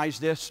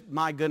recognized this,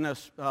 my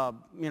goodness,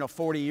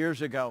 40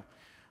 years ago.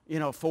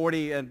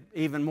 40 and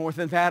even more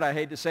than that, I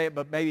hate to say it,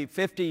 but maybe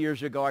 50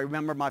 years ago, I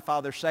remember my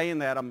father saying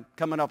that. I'm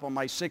coming up on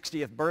my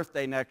 60th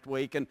birthday next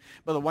week, and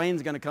Brother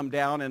Wayne's going to come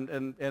down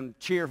and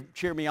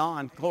cheer me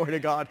on. Glory to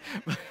God.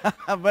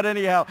 But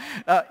anyhow,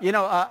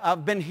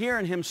 I've been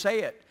hearing him say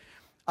it.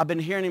 I've been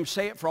hearing him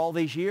say it for all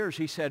these years.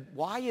 He said,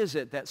 why is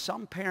it that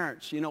some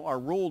parents, are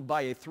ruled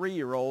by a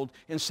 3-year-old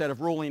instead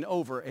of ruling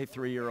over a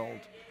 3-year-old?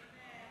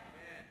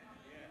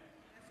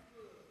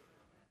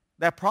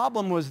 That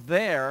problem was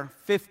there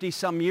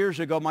 50-some years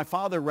ago. My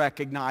father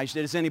recognized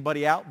it. Is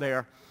anybody out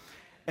there?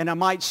 And I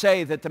might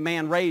say that the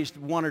man raised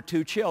 1 or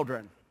 2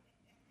 children.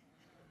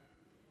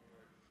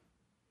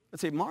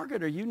 Let's see,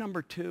 Margaret, are you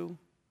number 2?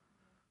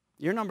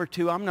 You're number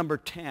 2, I'm number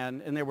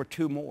 10, and there were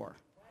 2 more.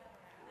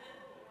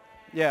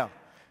 Yeah.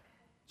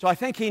 So I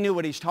think he knew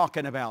what he's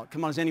talking about.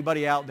 Come on, is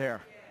anybody out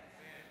there?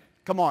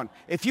 Come on.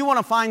 If you want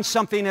to find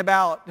something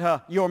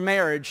about your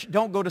marriage,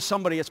 don't go to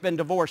somebody that's been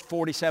divorced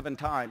 47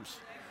 times.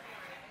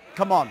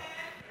 Come on.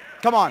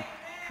 Come on.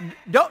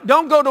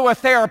 Don't go to a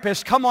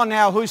therapist, come on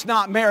now, who's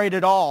not married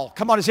at all.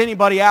 Come on, is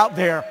anybody out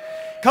there?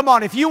 Come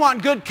on, if you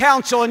want good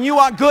counsel and you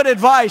want good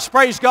advice,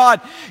 praise God,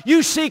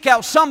 you seek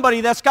out somebody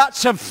that's got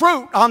some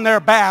fruit on their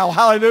bough.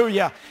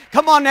 Hallelujah.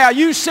 Come on now,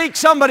 you seek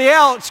somebody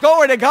else,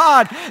 glory to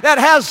God, that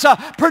has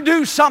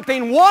produced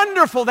something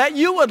wonderful that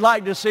you would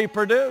like to see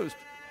produced.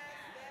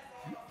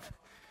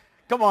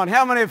 Come on,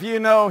 how many of you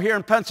know here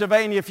in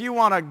Pennsylvania, if you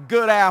want a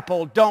good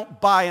apple, don't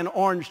buy an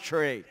orange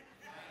tree?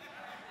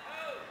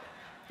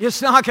 It's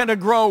not going to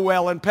grow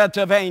well in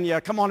Pennsylvania.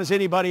 Come on, is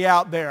anybody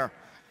out there?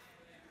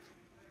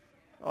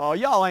 Oh,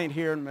 y'all ain't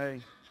hearing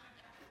me.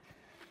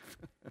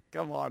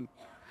 Come on.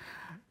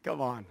 Come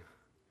on.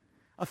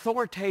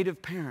 Authoritative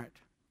parent.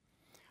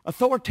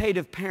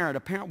 Authoritative parent,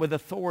 a parent with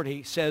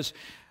authority, says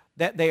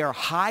that they are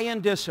high in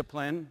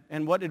discipline.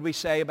 And what did we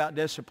say about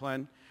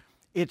discipline?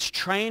 It's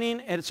training,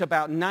 and it's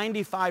about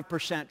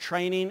 95%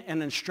 training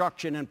and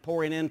instruction and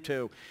pouring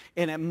into.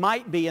 And it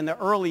might be in the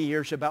early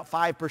years about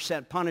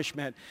 5%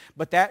 punishment,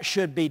 but that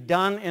should be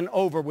done and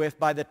over with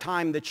by the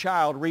time the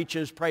child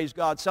reaches, praise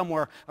God,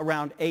 somewhere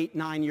around 8,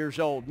 9 years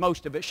old.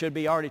 Most of it should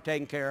be already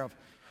taken care of.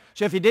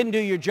 So if you didn't do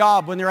your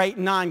job when they're 8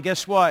 and 9,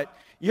 guess what?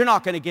 You're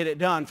not going to get it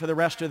done for the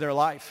rest of their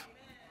life.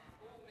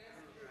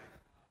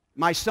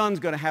 My son's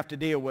going to have to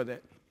deal with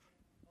it.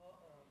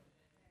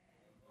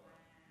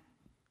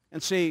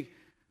 And see,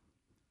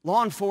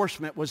 law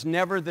enforcement was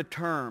never the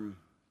term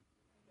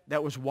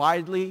that was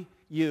widely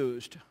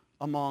used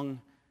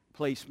among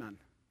policemen.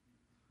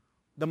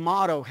 The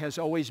motto has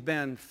always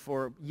been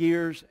for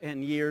years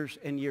and years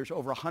and years,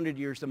 over 100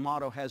 years, the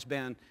motto has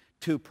been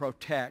to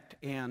protect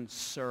and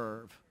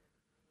serve.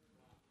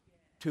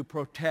 To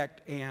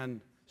protect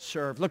and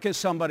serve. Look at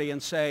somebody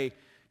and say,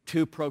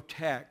 to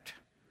protect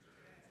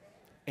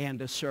and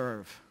to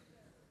serve.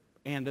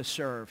 And to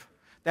serve.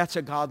 That's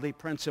a godly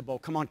principle.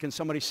 Come on, can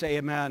somebody say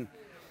amen?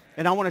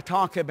 And I want to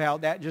talk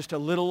about that just a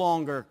little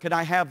longer. Could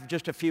I have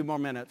just a few more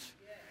minutes?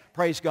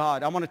 Praise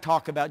God. I want to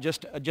talk about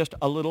just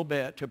a little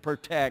bit to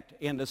protect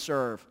and to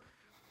serve.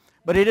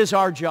 But it is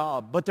our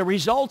job. But the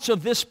results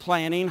of this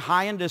planning,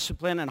 high in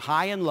discipline and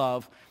high in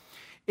love,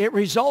 it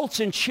results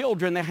in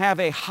children that have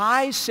a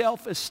high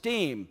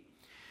self-esteem.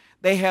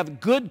 They have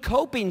good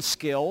coping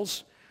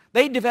skills.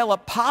 They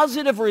develop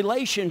positive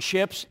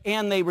relationships,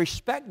 and they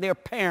respect their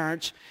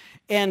parents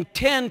and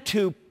tend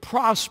to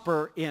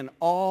prosper in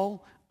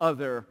all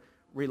other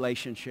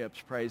relationships.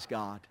 Praise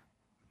God.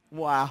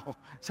 Wow.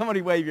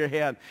 Somebody wave your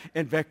hand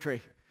in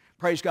victory.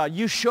 Praise God.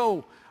 You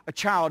show a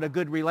child a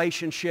good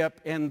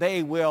relationship and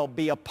they will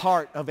be a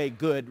part of a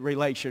good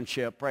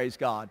relationship. Praise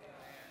God.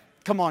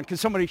 Come on. Can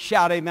somebody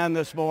shout amen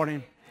this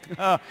morning?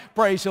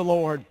 Praise the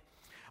Lord.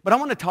 But I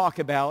want to talk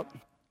about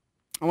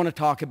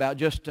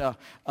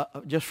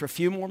just for a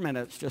few more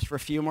minutes,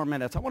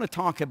 I want to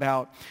talk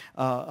about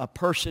a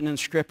person in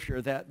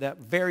Scripture that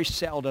very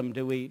seldom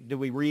do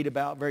we read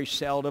about, very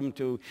seldom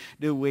do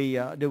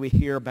we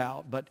hear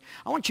about. But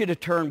I want you to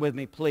turn with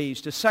me,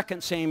 please, to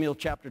 2 Samuel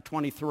chapter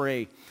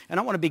 23. And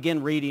I want to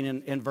begin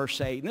reading in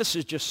verse 8. And this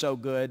is just so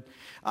good.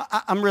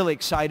 I'm really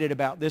excited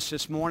about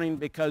this morning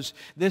because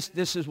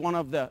this is one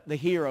of the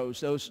heroes,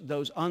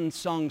 those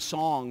unsung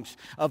songs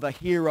of a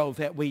hero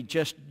that we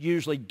just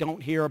usually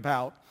don't hear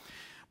about.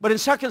 But in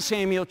 2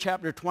 Samuel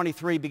chapter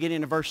 23,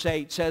 beginning in verse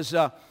 8, says,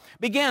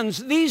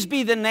 these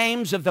be the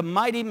names of the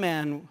mighty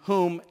men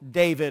whom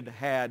David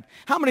had.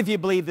 How many of you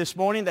believe this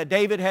morning that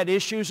David had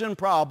issues and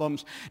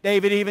problems?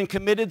 David even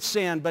committed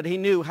sin, but he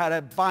knew how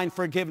to find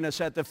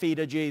forgiveness at the feet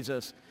of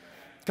Jesus.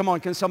 Come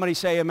on, can somebody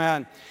say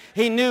amen?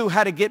 He knew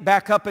how to get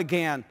back up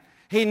again.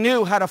 He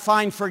knew how to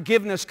find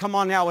forgiveness, come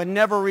on now, and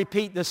never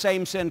repeat the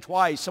same sin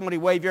twice. Somebody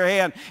wave your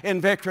hand in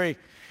victory.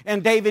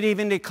 And David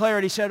even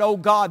declared, he said, "O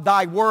God,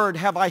 thy word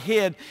have I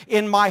hid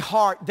in my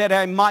heart that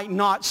I might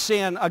not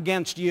sin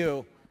against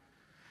you."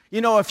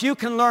 You know, if you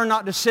can learn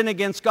not to sin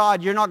against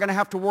God, you're not going to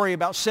have to worry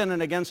about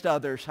sinning against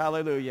others.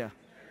 Hallelujah.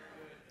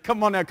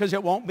 Come on now, because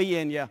it won't be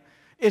in you.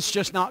 It's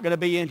just not going to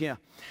be in you.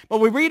 But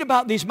we read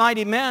about these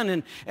mighty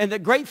men, and the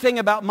great thing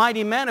about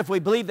mighty men, if we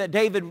believe that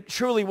David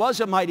truly was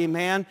a mighty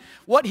man,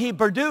 what he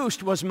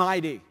produced was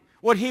mighty.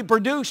 What he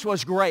produced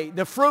was great.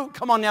 The fruit,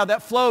 come on now,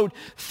 that flowed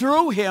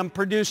through him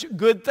produced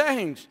good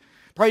things.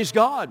 Praise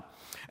God.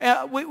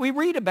 We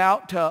read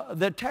about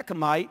the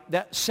Techemite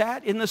that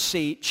sat in the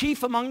seat,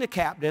 chief among the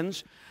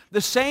captains.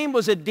 The same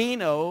was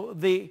Adino,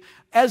 the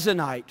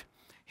Ezonite.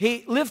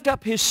 He lifted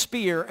up his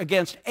spear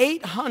against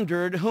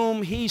 800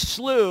 whom he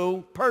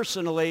slew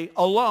personally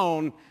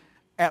alone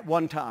at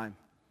one time.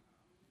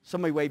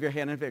 Somebody wave your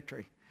hand in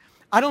victory.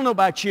 I don't know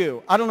about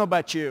you,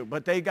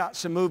 but they got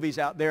some movies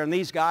out there, and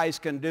these guys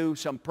can do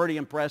some pretty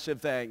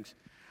impressive things.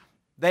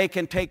 They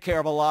can take care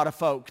of a lot of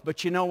folks.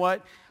 But you know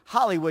what?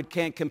 Hollywood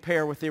can't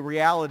compare with the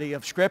reality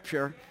of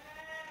Scripture.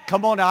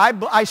 Come on now,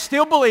 I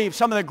still believe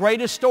some of the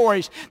greatest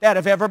stories that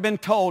have ever been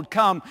told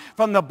come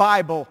from the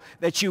Bible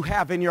that you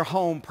have in your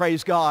home,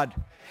 praise God.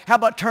 How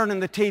about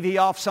turning the TV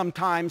off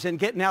sometimes and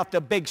getting out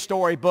the big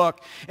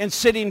storybook and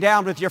sitting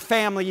down with your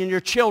family and your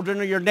children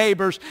or your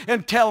neighbors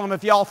and tell them,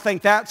 if y'all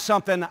think that's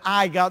something,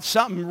 I got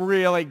something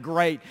really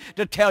great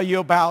to tell you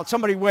about.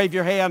 Somebody wave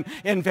your hand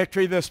in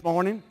victory this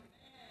morning.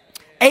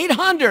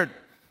 800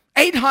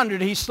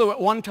 he slew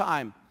at one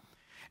time.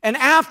 And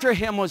after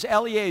him was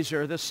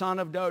Eleazar, the son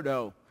of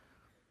Dodo,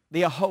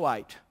 the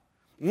Ahohite,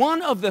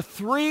 one of the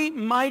three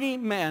mighty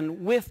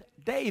men with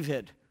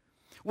David,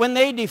 when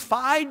they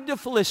defied the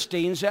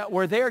Philistines that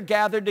were there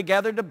gathered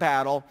together to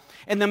battle,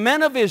 and the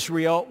men of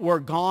Israel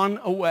were gone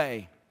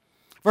away.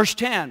 Verse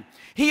 10,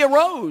 he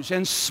arose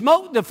and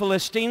smote the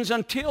Philistines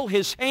until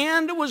his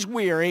hand was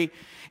weary,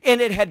 and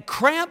it had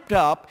cramped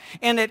up,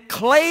 and it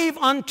clave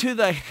unto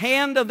the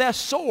hand of that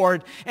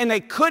sword, and they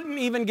couldn't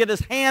even get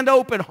his hand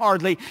open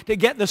hardly to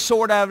get the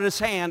sword out of his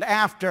hand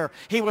after.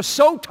 He was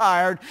so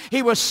tired,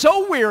 he was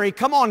so weary,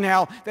 come on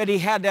now, that he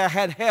had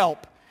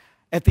help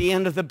at the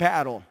end of the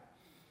battle.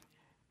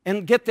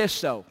 And get this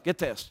though, get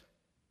this.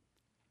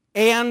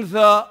 And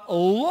the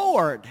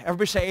Lord,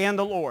 everybody say, and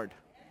the Lord.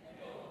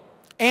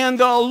 And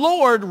the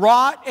Lord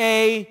wrought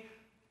a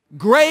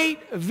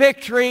great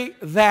victory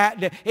that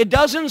day. It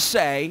doesn't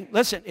say,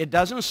 listen, it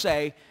doesn't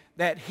say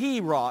that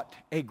he wrought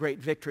a great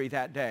victory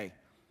that day.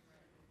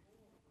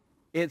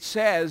 It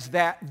says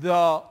that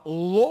the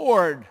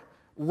Lord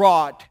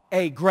wrought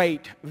a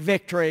great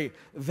victory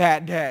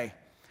that day.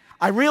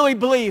 I really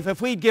believe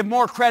if we'd give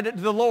more credit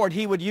to the Lord,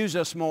 he would use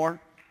us more.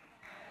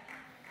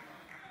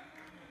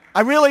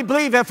 I really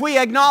believe if we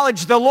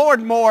acknowledge the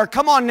Lord more,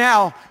 come on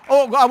now.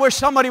 Oh, I wish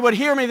somebody would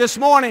hear me this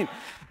morning.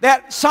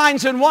 That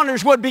signs and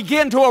wonders would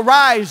begin to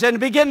arise and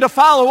begin to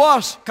follow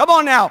us. Come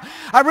on now.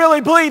 I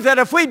really believe that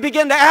if we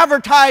begin to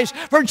advertise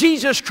for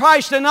Jesus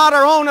Christ and not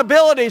our own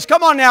abilities,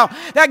 come on now,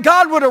 that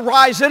God would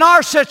arise in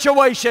our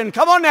situation.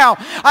 Come on now.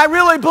 I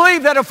really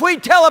believe that if we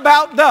tell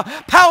about the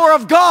power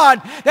of God,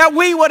 that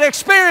we would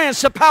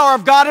experience the power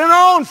of God in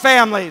our own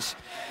families.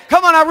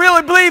 Come on, I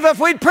really believe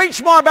if we'd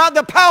preach more about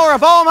the power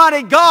of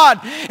Almighty God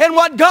and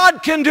what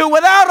God can do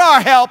without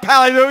our help,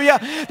 hallelujah,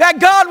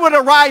 that God would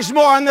arise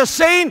more on the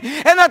scene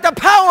and that the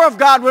power of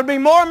God would be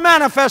more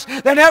manifest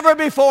than ever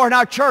before in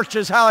our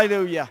churches,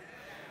 hallelujah.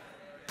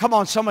 Come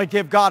on, somebody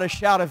give God a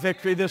shout of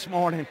victory this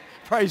morning.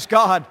 Praise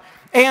God.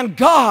 And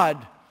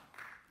God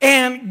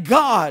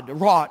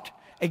wrought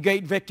a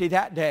great victory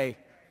that day.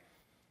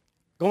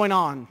 Going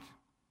on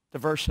to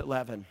verse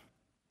 11.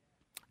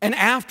 And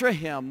after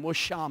him was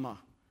Shammah,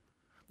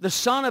 the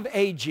son of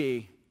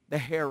Agi, the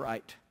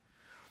Herite.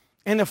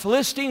 And the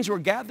Philistines were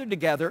gathered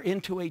together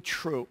into a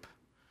troop.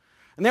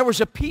 And there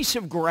was a piece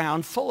of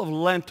ground full of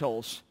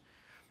lentils,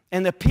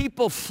 and the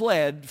people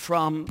fled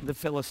from the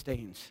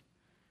Philistines.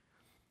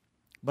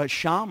 But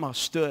Shammah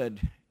stood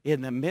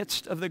in the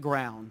midst of the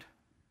ground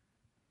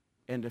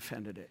and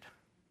defended it.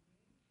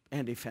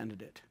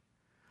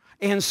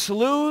 And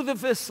slew the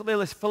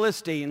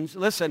Philistines.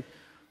 Listen,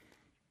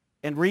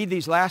 and read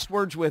these last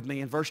words with me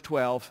in verse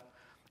 12.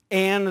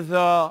 And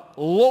the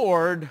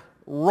Lord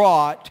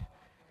wrought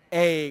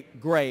a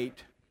great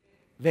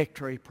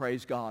victory.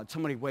 Praise God.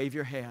 Somebody wave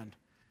your hand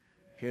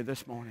here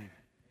this morning.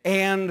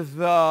 And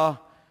the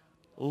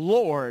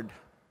Lord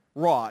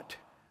wrought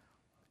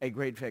a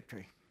great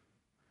victory.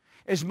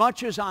 As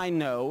much as I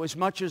know, as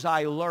much as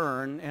I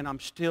learn, and I'm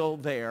still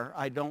there,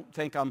 I don't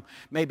think I'm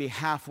maybe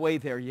halfway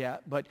there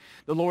yet, but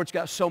the Lord's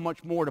got so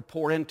much more to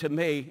pour into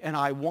me, and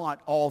I want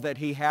all that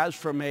he has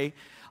for me.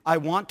 I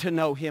want to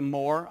know him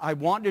more. I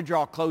want to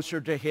draw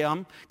closer to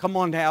him. Come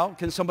on now.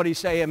 Can somebody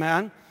say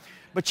amen?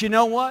 But you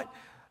know what?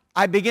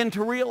 I begin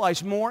to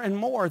realize more and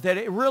more that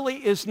it really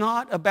is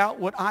not about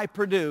what I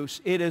produce.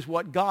 It is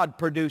what God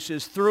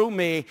produces through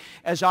me.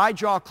 As I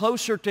draw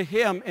closer to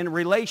Him in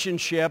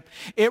relationship,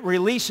 it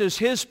releases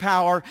His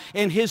power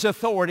and His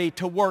authority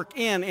to work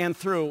in and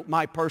through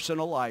my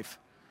personal life.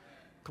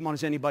 Come on,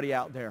 is anybody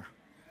out there?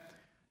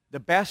 The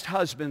best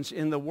husbands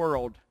in the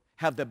world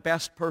have the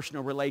best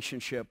personal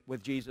relationship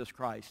with Jesus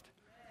Christ.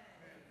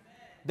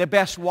 The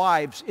best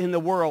wives in the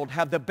world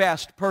have the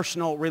best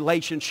personal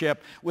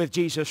relationship with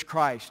Jesus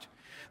Christ.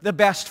 The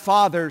best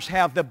fathers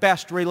have the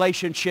best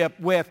relationship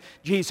with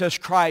Jesus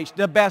Christ.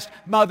 The best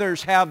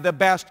mothers have the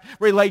best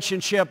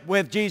relationship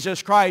with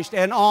Jesus Christ,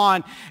 and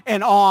on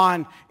and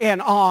on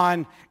and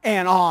on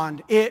and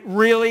on. It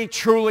really,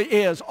 truly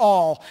is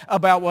all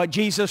about what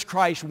Jesus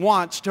Christ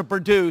wants to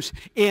produce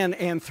in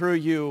and through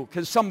you.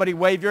 Can somebody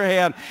wave your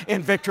hand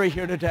in victory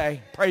here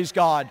today? Praise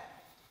God.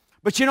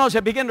 But you know, as I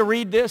begin to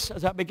read this,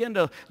 as I begin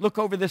to look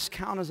over this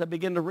account, as I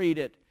begin to read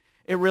it,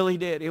 it really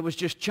did. It was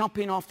just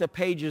jumping off the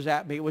pages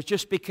at me. It was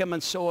just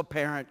becoming so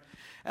apparent.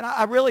 And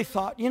I really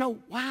thought, you know,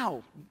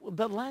 wow,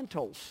 the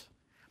lentils.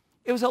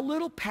 It was a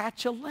little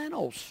patch of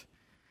lentils.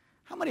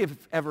 How many have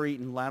ever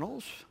eaten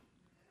lentils?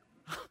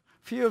 A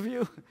few of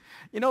you.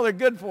 You know they're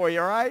good for you,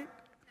 right?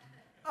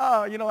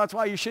 Oh, you know, that's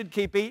why you should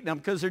keep eating them,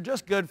 because they're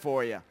just good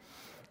for you.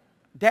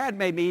 Dad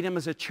made me eat them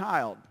as a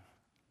child.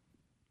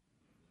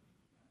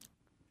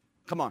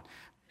 Come on.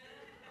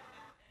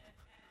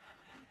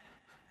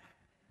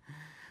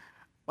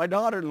 My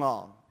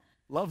daughter-in-law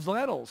loves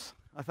lentils.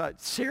 I thought,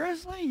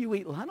 seriously? You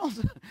eat lentils?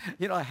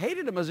 You know, I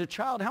hated them as a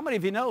child. How many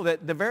of you know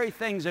that the very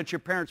things that your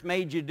parents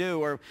made you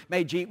do or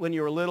made you eat when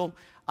you were little,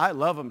 I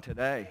love them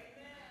today.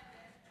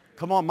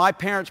 Come on, my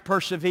parents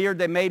persevered.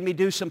 They made me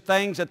do some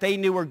things that they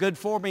knew were good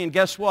for me. And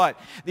guess what?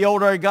 The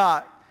older I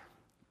got,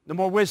 the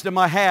more wisdom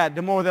I had,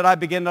 the more that I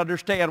began to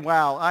understand,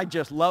 wow, I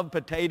just love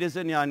potatoes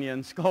and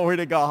onions. Glory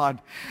to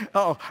God.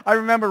 Oh, I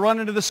remember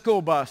running to the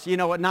school bus, you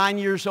know, at 9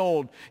 years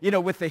old, you know,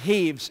 with the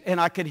heaves,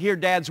 and I could hear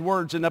Dad's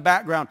words in the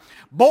background.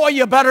 Boy,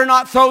 you better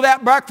not throw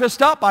that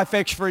breakfast up I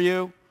fixed for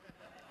you.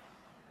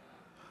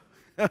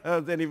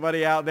 Is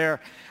anybody out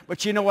there?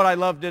 But you know what I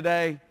love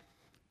today?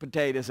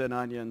 Potatoes and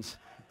onions.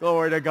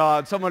 Glory to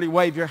God. Somebody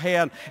wave your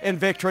hand in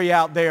victory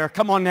out there.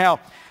 Come on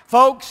now.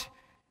 Folks,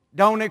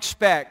 don't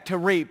expect to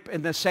reap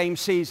in the same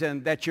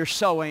season that you're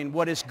sowing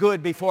what is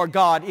good before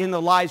God in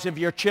the lives of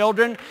your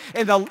children,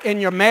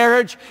 in your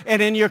marriage,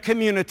 and in your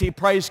community.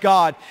 Praise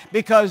God.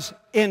 Because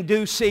in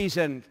due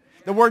season,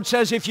 the Word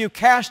says, if you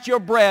cast your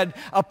bread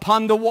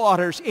upon the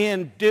waters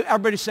in due,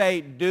 everybody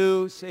say,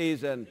 due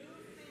season,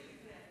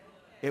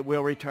 it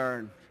will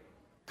return.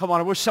 Come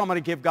on, I wish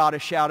somebody give God a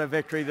shout of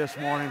victory this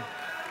morning.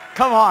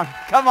 Come on,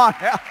 come on.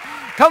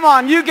 Come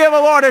on, you give the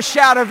Lord a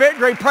shout of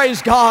victory.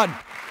 Praise God.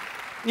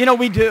 You know,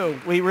 we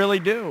do. We really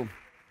do.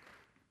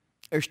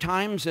 There's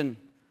times, and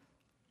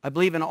I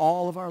believe in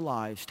all of our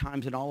lives,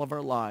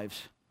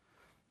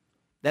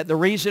 that the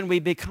reason we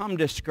become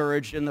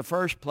discouraged in the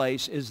first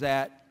place is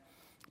that,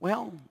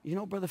 well, you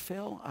know, Brother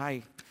Phil,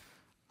 I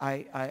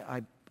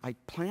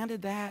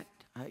planted that,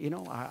 you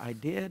know, I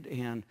did,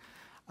 and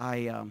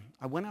I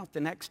went out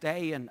the next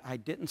day and I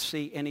didn't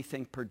see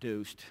anything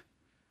produced.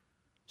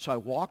 So I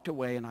walked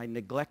away and I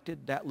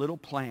neglected that little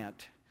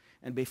plant.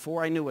 And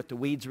before I knew it, the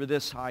weeds were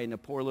this high and the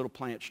poor little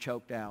plant's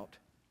choked out.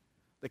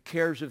 The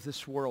cares of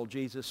this world,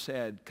 Jesus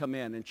said, come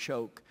in and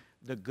choke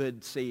the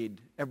good seed.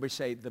 Everybody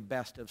say, the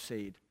best of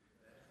seed.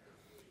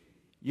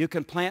 You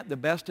can plant the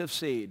best of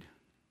seed,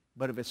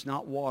 but if it's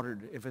not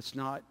watered, if it's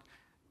not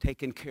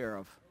taken care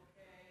of,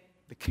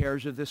 the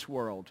cares of this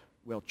world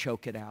will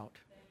choke it out.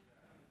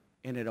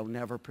 And it'll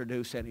never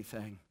produce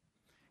anything.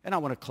 And I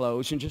want to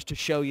close, and just to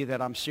show you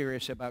that I'm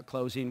serious about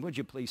closing, would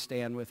you please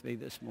stand with me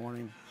this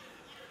morning?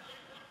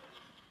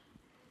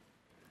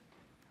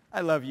 I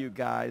love you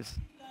guys.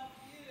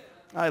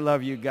 I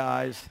love you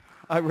guys.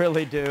 I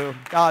really do.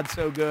 God's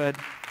so good.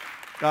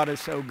 God is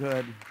so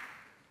good.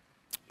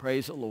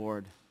 Praise the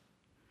Lord.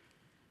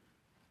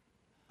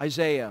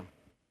 Isaiah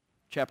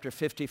chapter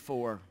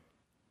 54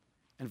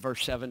 and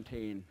verse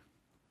 17.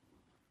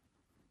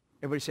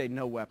 Everybody say,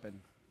 no weapon.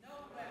 No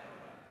weapon.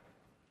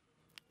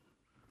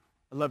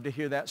 I love to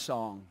hear that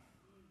song.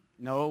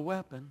 No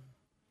weapon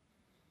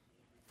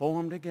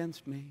formed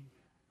against me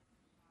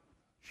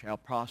shall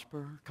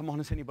prosper. Come on,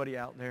 is anybody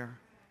out there?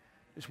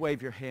 Just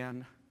wave your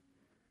hand.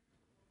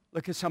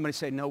 Look at somebody,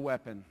 say, no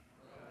weapon.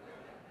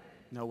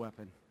 No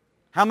weapon.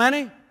 How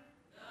many? None.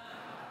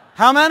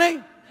 How many?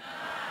 None.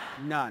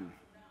 None.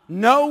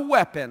 No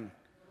weapon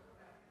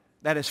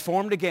that is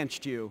formed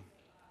against you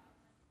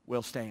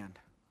will stand.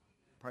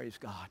 Praise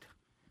God.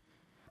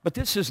 But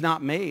this is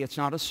not me. It's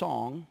not a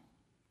song.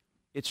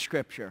 It's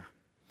Scripture.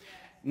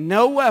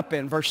 No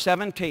weapon, verse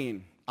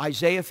 17,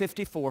 Isaiah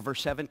 54,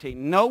 verse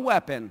 17, no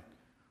weapon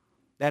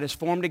that is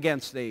formed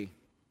against thee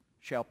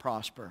shall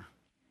prosper.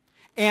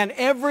 And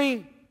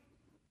every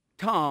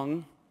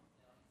tongue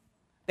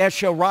that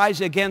shall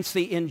rise against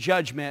thee in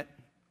judgment,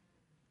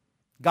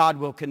 God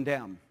will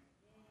condemn.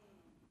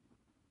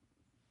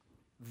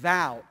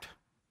 Thou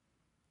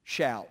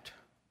shalt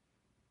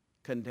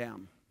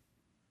condemn.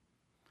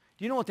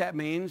 Do you know what that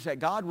means? That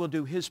God will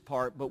do his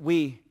part, but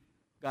we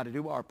got to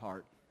do our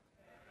part.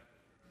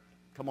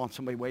 Come on,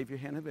 somebody wave your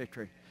hand of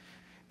victory.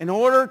 In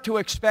order to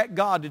expect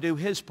God to do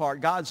his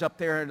part, God's up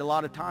there and a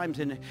lot of times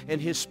in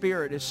his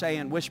spirit is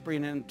saying,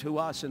 whispering into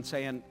us and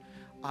saying,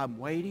 I'm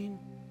waiting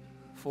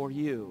for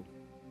you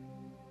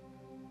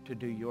to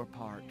do your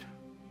part.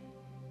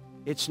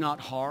 It's not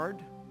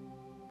hard.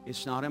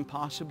 It's not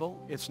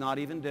impossible. It's not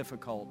even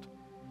difficult.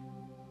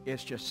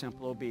 It's just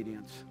simple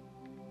obedience.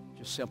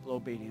 Just simple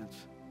obedience.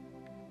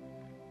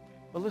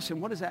 But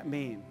listen, what does that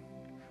mean?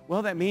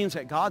 Well, that means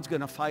that God's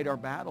going to fight our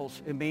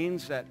battles. It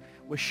means that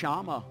with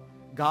Shammah,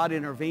 God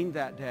intervened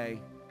that day,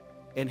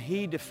 and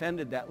he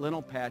defended that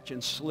lentil patch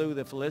and slew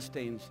the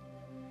Philistines.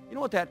 You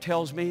know what that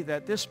tells me?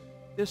 That this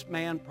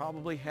man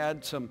probably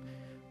had some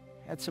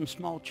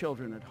small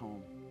children at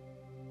home.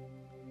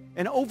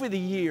 And over the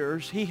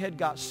years, he had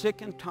got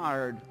sick and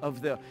tired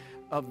of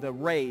the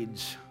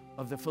raids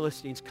of the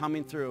Philistines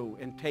coming through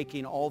and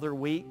taking all their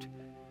wheat,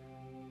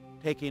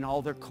 taking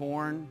all their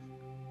corn,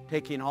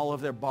 taking all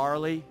of their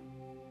barley.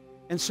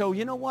 And so,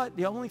 you know what?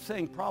 The only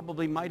thing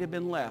probably might have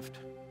been left.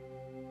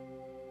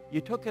 You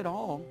took it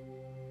all,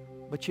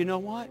 but you know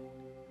what?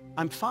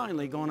 I'm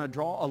finally going to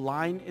draw a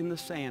line in the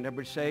sand.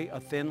 Everybody say, a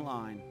thin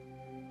line.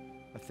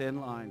 A thin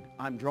line.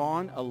 I'm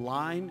drawing a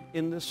line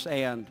in the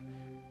sand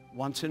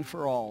once and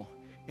for all.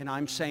 And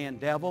I'm saying,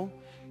 devil,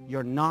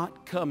 you're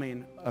not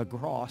coming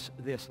across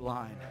this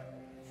line.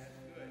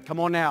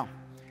 Come on now.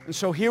 And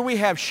so here we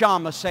have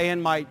Shammah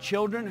saying, my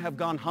children have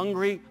gone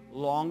hungry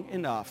long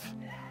enough.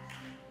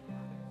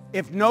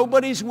 If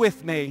nobody's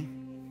with me,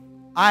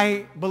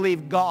 I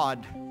believe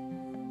God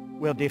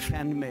will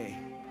defend me.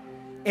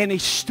 And he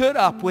stood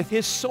up with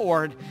his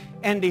sword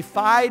and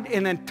defied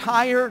an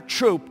entire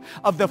troop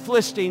of the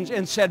Philistines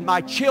and said,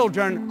 my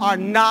children are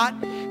not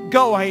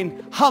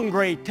going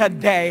hungry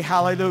today.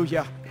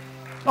 Hallelujah.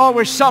 Oh, I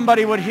wish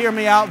somebody would hear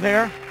me out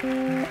there.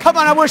 Come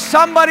on, I wish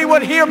somebody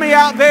would hear me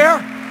out there.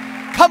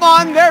 Come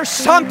on, there's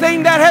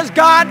something that has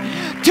got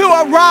to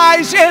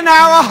arise in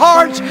our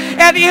hearts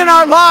and in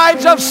our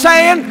lives of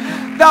saying,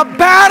 the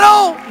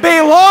battle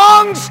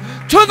belongs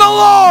to the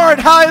Lord.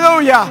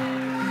 Hallelujah.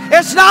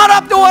 It's not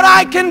up to what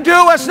I can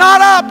do. It's not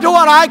up to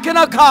what I can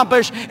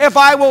accomplish. If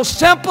I will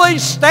simply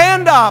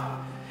stand up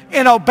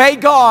and obey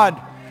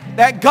God,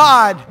 that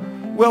God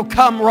will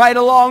come right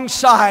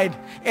alongside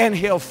and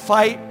he'll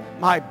fight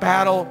my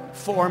battle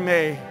for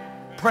me.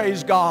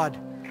 Praise God.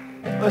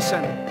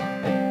 Listen,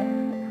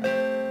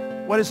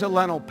 what is a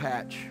lentil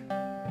patch?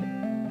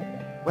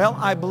 Well,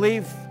 I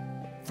believe,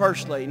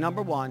 firstly,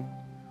 number one,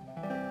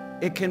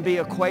 it can be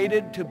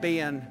equated to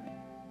being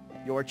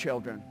your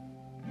children.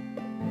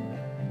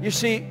 You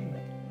see,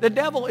 the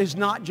devil is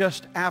not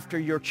just after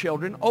your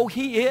children. Oh,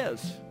 he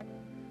is.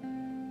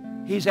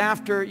 He's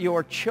after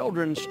your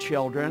children's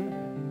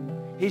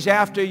children. He's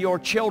after your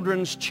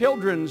children's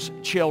children's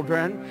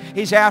children.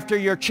 He's after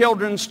your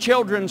children's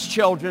children's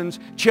children's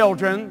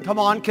children. Come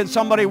on, can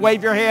somebody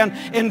wave your hand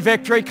in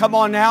victory? Come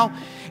on now.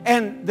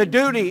 And the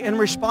duty and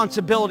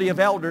responsibility of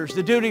elders,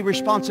 the duty,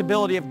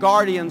 responsibility of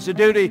guardians, the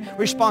duty,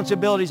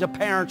 responsibilities of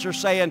parents are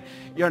saying,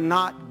 you're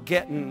not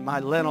getting my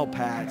lentil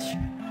patch.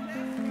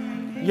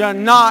 You're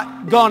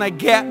not going to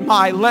get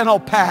my lentil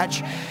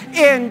patch.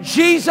 In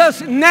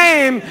Jesus'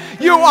 name,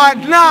 you are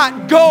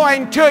not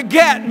going to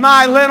get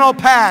my lentil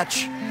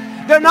patch.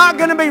 They're not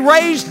going to be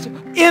raised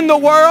in the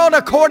world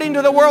according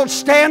to the world's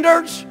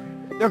standards.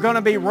 They're going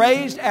to be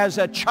raised as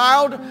a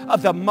child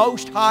of the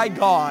Most High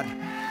God.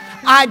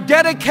 I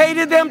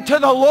dedicated them to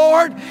the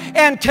Lord,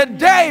 and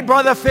today,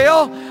 Brother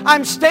Phil,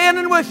 I'm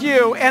standing with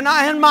you and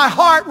in my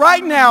heart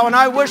right now, and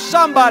I wish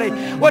somebody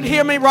would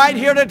hear me right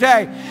here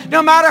today.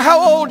 No matter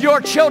how old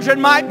your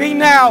children might be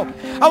now,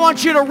 I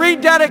want you to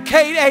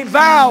rededicate a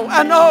vow,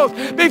 an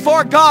oath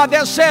before God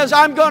that says,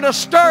 I'm going to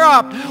stir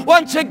up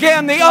once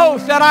again the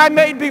oath that I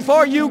made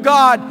before you,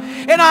 God,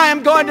 and I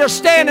am going to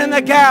stand in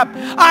the gap.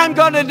 I'm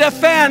going to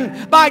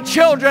defend my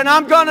children.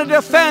 I'm going to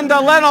defend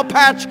the lentil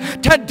patch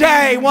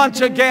today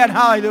once again.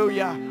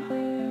 Hallelujah.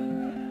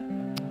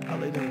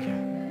 Hallelujah.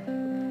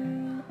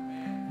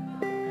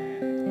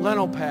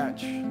 Lentil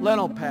patch,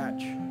 lentil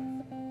patch,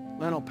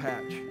 lentil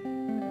patch.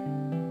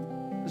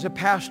 As a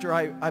pastor,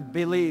 I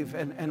believe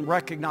and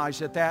recognize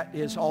that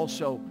is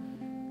also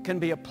can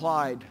be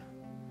applied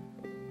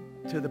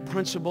to the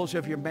principles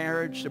of your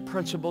marriage, the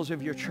principles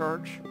of your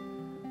church,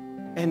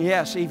 and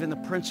yes, even the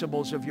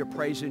principles of your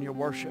praise and your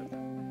worship.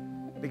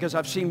 Because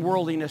I've seen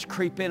worldliness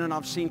creep in, and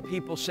I've seen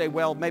people say,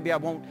 well, maybe I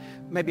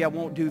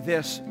won't do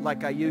this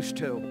like I used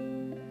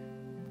to.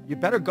 You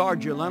better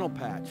guard your lentil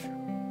patch.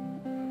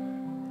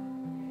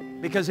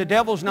 Because the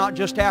devil's not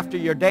just after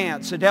your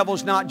dance. The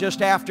devil's not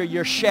just after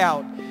your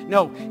shout.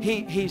 No,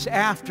 he's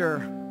after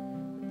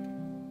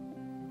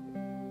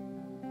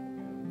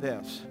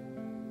this.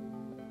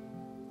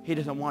 He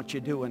doesn't want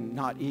you doing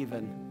not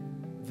even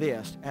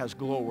this as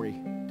glory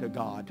to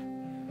God.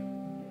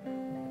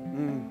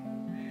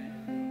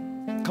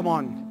 Come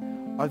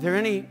on. Are there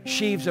any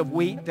sheaves of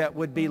wheat that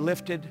would be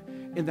lifted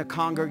in the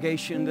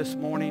congregation this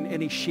morning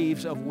any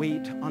sheaves of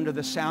wheat under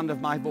the sound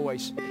of my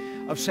voice,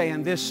 of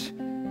saying, this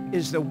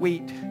is the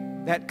wheat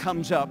that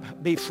comes up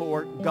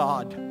before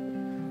God.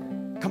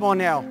 Come on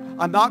now.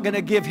 I'm not going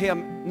to give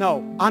him,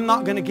 no, I'm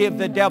not going to give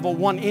the devil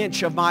 1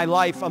 inch of my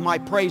life, of my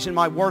praise and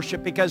my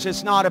worship, because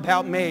it's not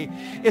about me.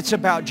 It's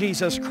about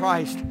Jesus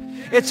Christ.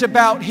 It's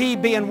about he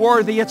being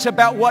worthy. It's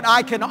about what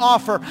I can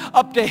offer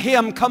up to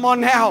him. Come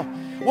on now.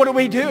 What do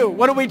we do?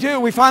 What do we do?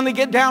 We finally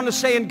get down to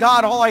saying,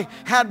 God, all I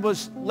had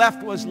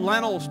left was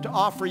lentils to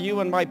offer you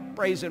in my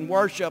praise and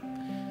worship.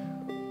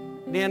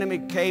 The enemy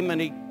came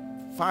and he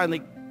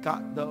finally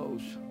got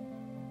those.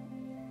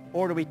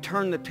 Or do we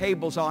turn the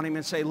tables on him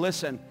and say,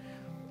 listen,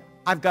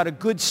 I've got a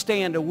good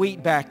stand of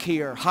wheat back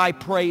here. High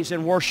praise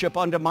and worship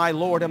unto my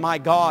Lord and my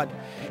God.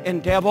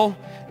 And devil,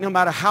 no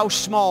matter how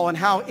small and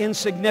how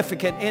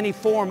insignificant any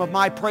form of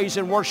my praise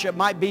and worship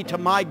might be to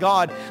my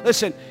God,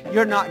 listen,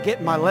 you're not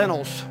getting my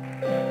lentils.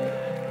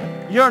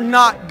 You're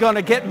not going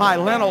to get my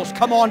lentils.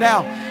 Come on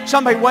now.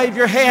 Somebody wave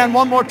your hand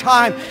one more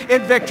time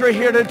in victory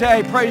here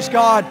today. Praise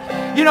God.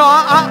 You know,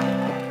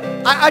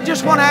 I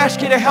just want to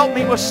ask you to help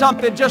me with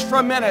something just for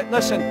a minute.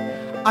 Listen,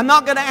 I'm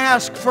not going to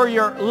ask for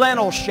your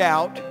lentil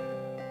shout.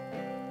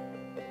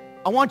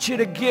 I want you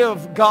to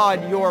give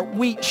God your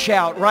wheat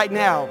shout right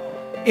now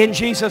in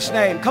Jesus'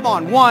 name. Come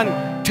on.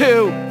 1, 2,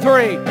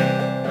 3.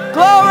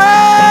 Glory!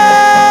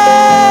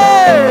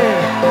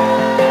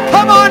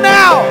 Come on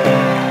now.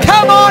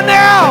 Come on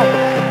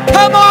now.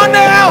 Come on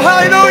now.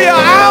 Hallelujah.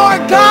 Our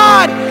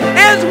God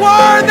is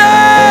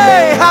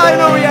worthy.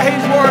 Hallelujah.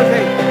 He's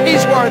worthy.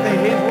 He's worthy.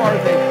 He's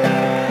worthy.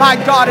 My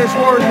God is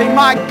worthy.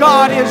 My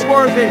God is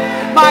worthy.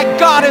 My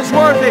God is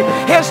worthy.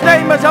 His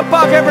name is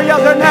above every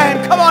other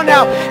name. Come on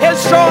now.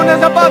 His throne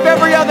is above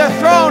every other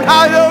throne.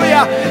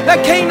 Hallelujah.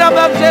 The kingdom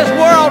of this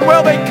world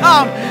will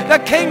become the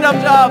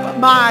kingdoms of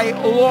my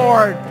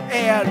Lord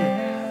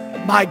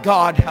and my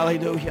God.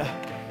 Hallelujah.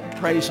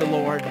 Praise the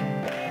Lord.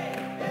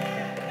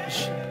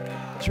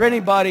 Is there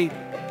anybody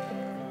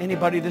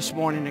this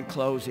morning in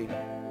closing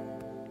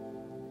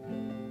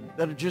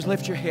that'll just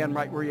lift your hand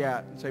right where you're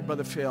at and say,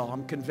 Brother Phil,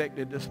 I'm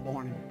convicted this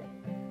morning.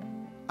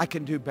 I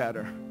can do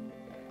better.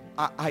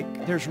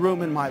 There's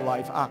room in my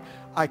life.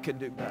 I could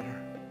do better.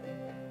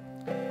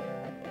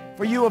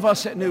 For you of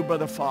us that knew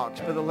Brother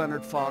Fox, Brother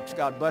Leonard Fox,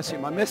 God bless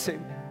him. I miss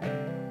him.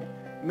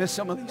 I miss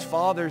some of these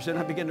fathers, and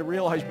I begin to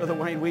realize, Brother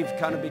Wayne, we've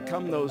kind of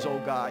become those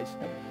old guys.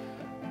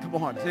 Come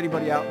on, is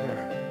anybody out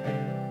there?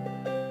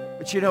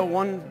 But you know,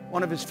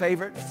 one of his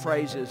favorite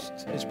phrases,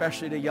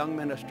 especially to young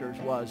ministers,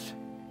 was,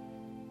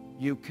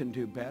 you can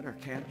do better,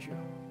 can't you?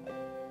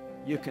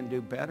 You can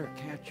do better,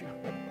 can't you?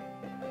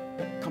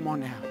 Come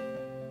on now.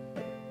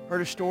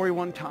 Heard a story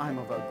one time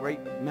of a great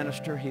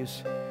minister.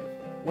 He's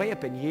way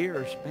up in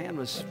years. Man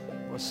was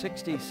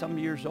 60-some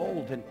years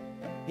old, and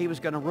he was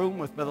going to room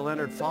with Brother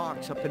Leonard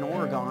Fox up in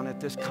Oregon at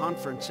this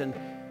conference, and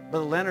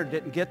Brother Leonard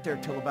didn't get there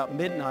till about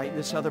midnight, and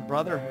this other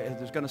brother who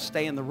was going to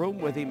stay in the room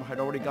with him had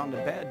already gone to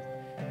bed.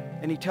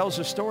 And he tells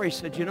a story. He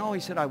said, you know,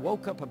 he said, I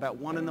woke up about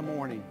 1 in the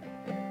morning.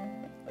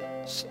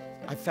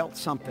 I felt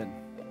something.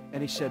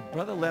 And he said,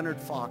 Brother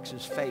Leonard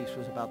Fox's face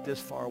was about this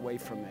far away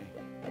from me.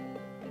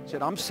 He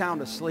said, I'm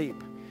sound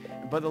asleep.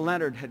 And Brother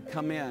Leonard had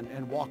come in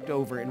and walked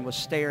over and was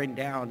staring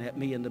down at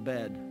me in the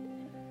bed.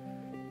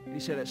 And he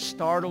said, it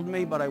startled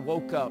me, but I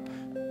woke up.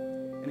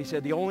 And he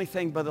said, the only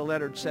thing Brother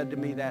Leonard said to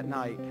me that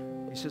night,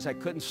 he says, I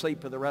couldn't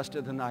sleep for the rest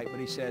of the night,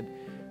 but he said,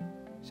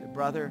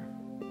 brother,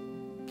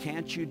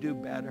 can't you do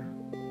better?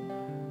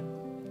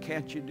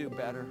 Can't you do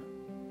better?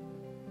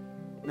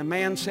 And the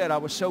man said, I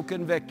was so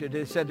convicted.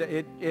 He said,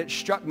 it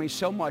struck me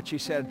so much. He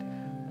said,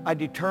 I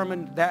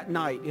determined that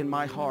night in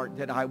my heart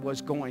that I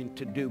was going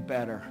to do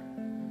better.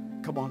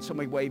 Come on,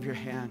 somebody wave your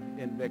hand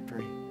in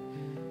victory.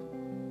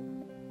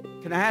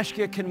 Can I ask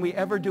you, can we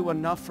ever do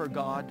enough for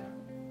God?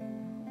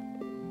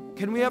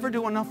 Can we ever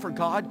do enough for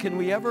God? Can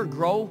we ever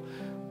grow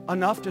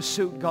enough to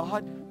suit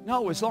God?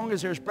 No, as long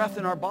as there's breath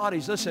in our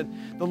bodies.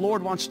 Listen, the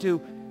Lord wants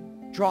to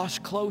draw us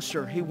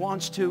closer. He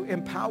wants to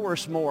empower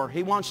us more.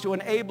 He wants to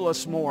enable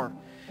us more.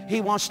 He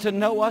wants to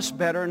know us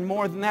better, and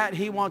more than that,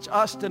 he wants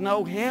us to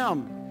know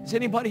him. Is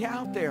anybody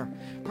out there?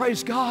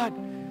 Praise God.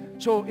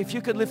 So if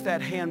you could lift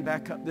that hand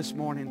back up this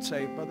morning and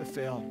say, Brother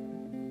Phil,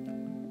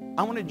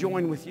 I want to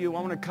join with you. I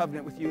want to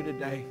covenant with you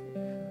today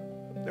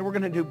that we're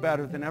going to do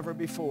better than ever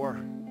before.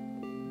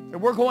 That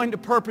we're going to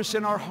purpose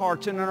in our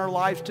hearts and in our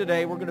lives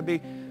today. We're going to be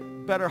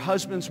better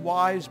husbands,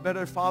 wives,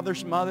 better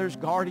fathers, mothers,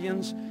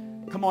 guardians.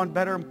 Come on,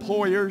 better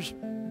employers,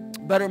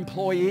 better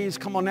employees.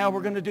 Come on now,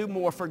 we're going to do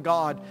more for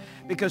God,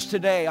 because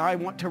today I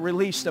want to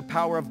release the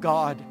power of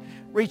God.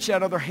 Reach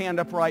that other hand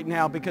up right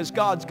now, because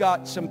God's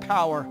got some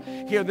power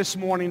here this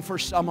morning for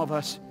some of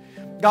us.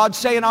 God's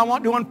saying, I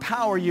want to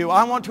empower you.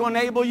 I want to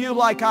enable you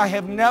like I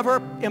have never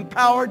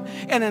empowered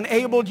and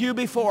enabled you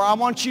before. I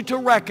want you to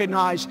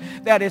recognize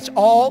that it's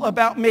all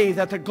about me,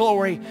 that the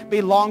glory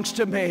belongs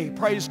to me.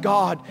 Praise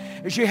God.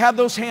 As you have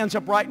those hands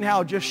up right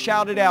now, just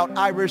shout it out.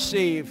 I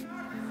receive.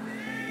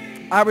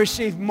 I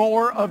receive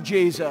more of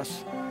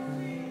Jesus.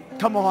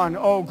 Come on.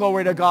 Oh,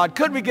 glory to God.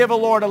 Could we give the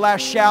Lord a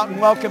last shout and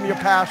welcome your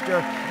pastor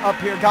up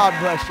here? God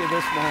bless you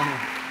this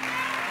morning.